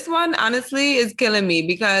 This one honestly is killing me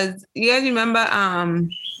because you guys remember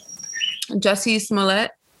Jussie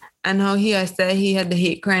Smollett and how he had said he had the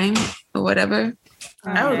hate crime or whatever.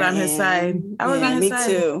 I was on his side. I was on his side.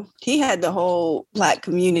 Me too. He had the whole Black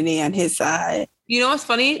community on his side. You know what's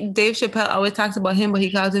funny? Dave Chappelle always talks about him, but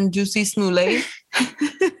he calls him Juicy Smollett.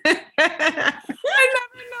 I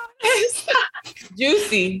never noticed.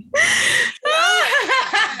 Juicy.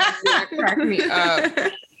 That cracked me up.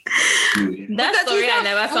 That story I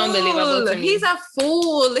never found believable to me. He's a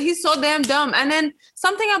fool. He's so damn dumb. And then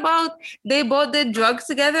something about they both did drugs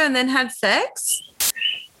together and then had sex.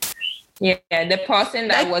 Yeah, the person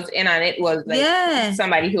that was in on it was like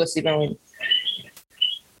somebody he was sleeping with.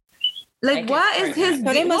 Like, what is his...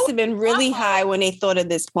 So they must have been really high when they thought of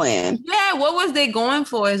this plan. Yeah, what was they going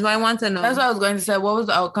for is what I want to know. That's what I was going to say. What was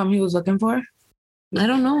the outcome he was looking for? I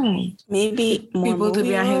don't know. Maybe more people to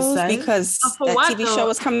be on his side because that TV show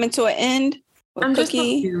was coming to an end. I'm just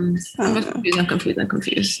confused. I'm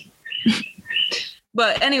confused.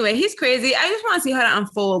 But anyway, he's crazy. I just want to see how that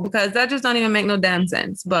unfold because that just don't even make no damn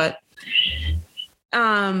sense. But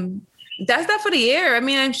that's that for the year. I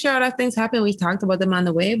mean, I'm sure other things happen. We talked about them on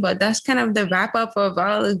the way, but that's kind of the wrap up of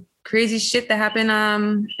all the crazy shit that happened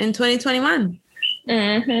in 2021.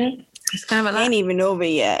 Mm-hmm. It's kind of a lot. Ain't even over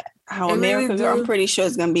yet. How America, I'm pretty sure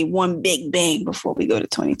it's gonna be one big bang before we go to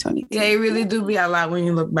 2022. Yeah, it really do be a lot when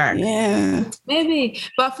you look back. Yeah, maybe.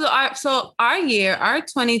 But for our year, our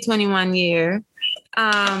 2021 year,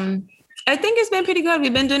 I think it's been pretty good.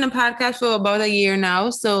 We've been doing a podcast for about a year now,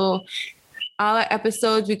 so all our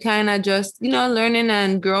episodes we kind of just learning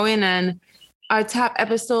and growing. And our top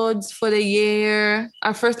episodes for the year,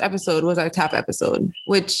 our first episode was our top episode,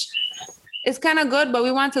 which. It's kind of good, but we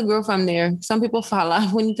want to grow from there. Some people fall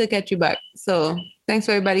off. We need to get you back. So thanks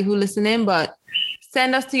for everybody who listened in, but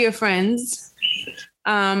send us to your friends.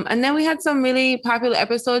 And then we had some really popular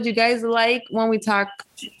episodes you guys like when we talk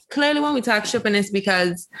shippiness,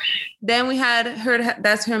 because then we had her,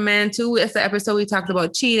 That's Her Man too. It's the episode we talked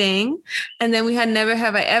about cheating. And then we had Never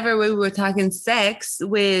Have I Ever, where we were talking sex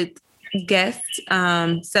with guests,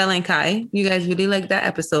 Sel and Kai. You guys really liked that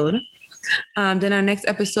episode. Then our next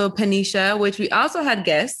episode, Panisha, which we also had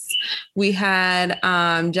guests. We had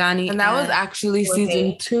Johnny, and that was actually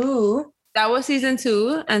season 2. That was season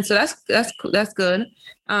 2, and so that's good.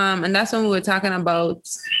 And that's when we were talking about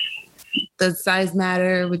the size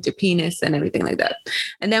matter with your penis and everything like that.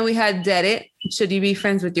 And then we had Dead It. Should you be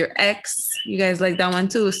friends with your ex? You guys like that one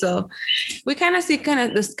too. So we kind of see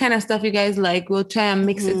this kind of stuff you guys like. We'll try and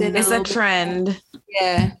mix it in. It's a trend.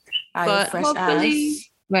 Yeah, but hopefully. Ass.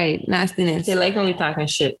 Right, nastiness. They like when we talking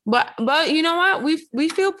shit. But you know what? We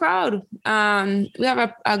feel proud. We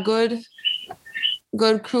have a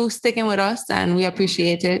good crew sticking with us, and we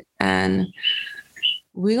appreciate it. And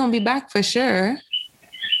we're gonna be back for sure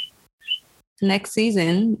next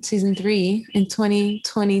season 3 in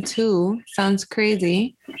 2022. Sounds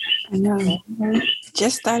crazy. I know.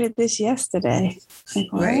 Just started this yesterday.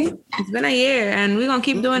 Right? It's been a year, and we're gonna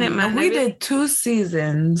keep doing it, man. We did 2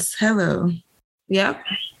 seasons. Hello. Yep.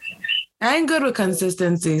 I ain't good with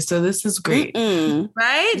consistency, so this is great.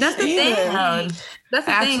 Right? That's the thing. That's the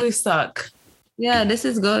thing. Actually suck. Yeah, this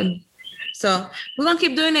is good. So we're gonna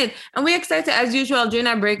keep doing it, and we're excited as usual. During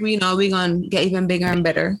our break, we know we're gonna get even bigger and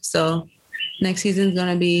better. So next season's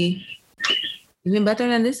gonna be even better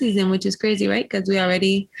than this season, which is crazy, right? Because we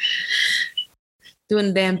already doing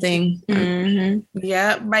the damn thing. Mm-hmm.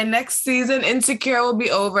 Yeah, by next season, Insecure will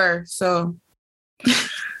be over. So.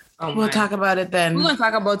 We'll talk about it then. We're going to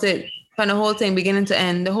talk about it from the whole thing, beginning to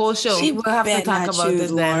end, the whole show. We'll have to talk about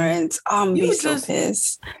this then. Lawrence. I'm be so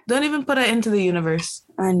pissed. Don't even put her into the universe.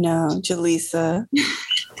 I know, Jaleesa.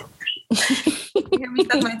 Hear me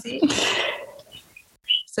suck my teeth.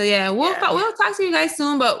 So yeah, we'll talk to you guys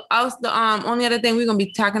soon. But also, the only other thing we're gonna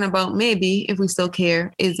be talking about, maybe if we still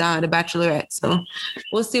care, is the Bachelorette. So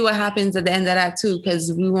we'll see what happens at the end of that too,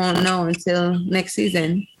 because we won't know until next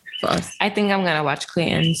season. For us. I think I'm gonna watch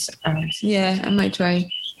Clayton's. Yeah, I might try.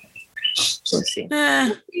 We'll see.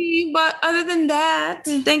 But other than that,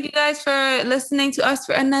 thank you guys for listening to us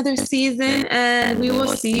for another season, and we will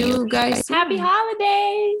see you guys soon. Happy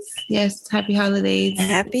holidays. Yes, happy holidays.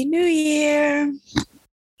 Happy New Year.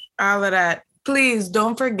 All of that. Please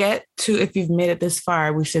don't forget to, if you've made it this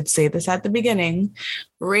far, we should say this at the beginning,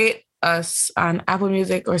 rate, us on Apple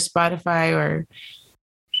Music or Spotify, or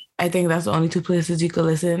I think that's the only two places you could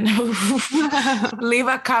listen. Leave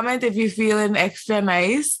a comment if you're feeling extra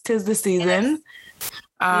nice. 'Tis the season.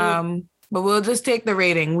 But we'll just take the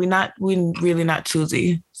rating. We really not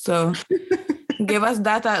choosy. So give us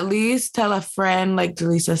that at least. Tell a friend, like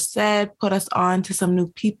Delisa said. Put us on to some new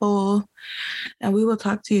people. And we will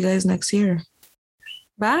talk to you guys next year.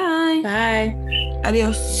 Bye. Bye.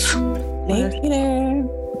 Adios. Later.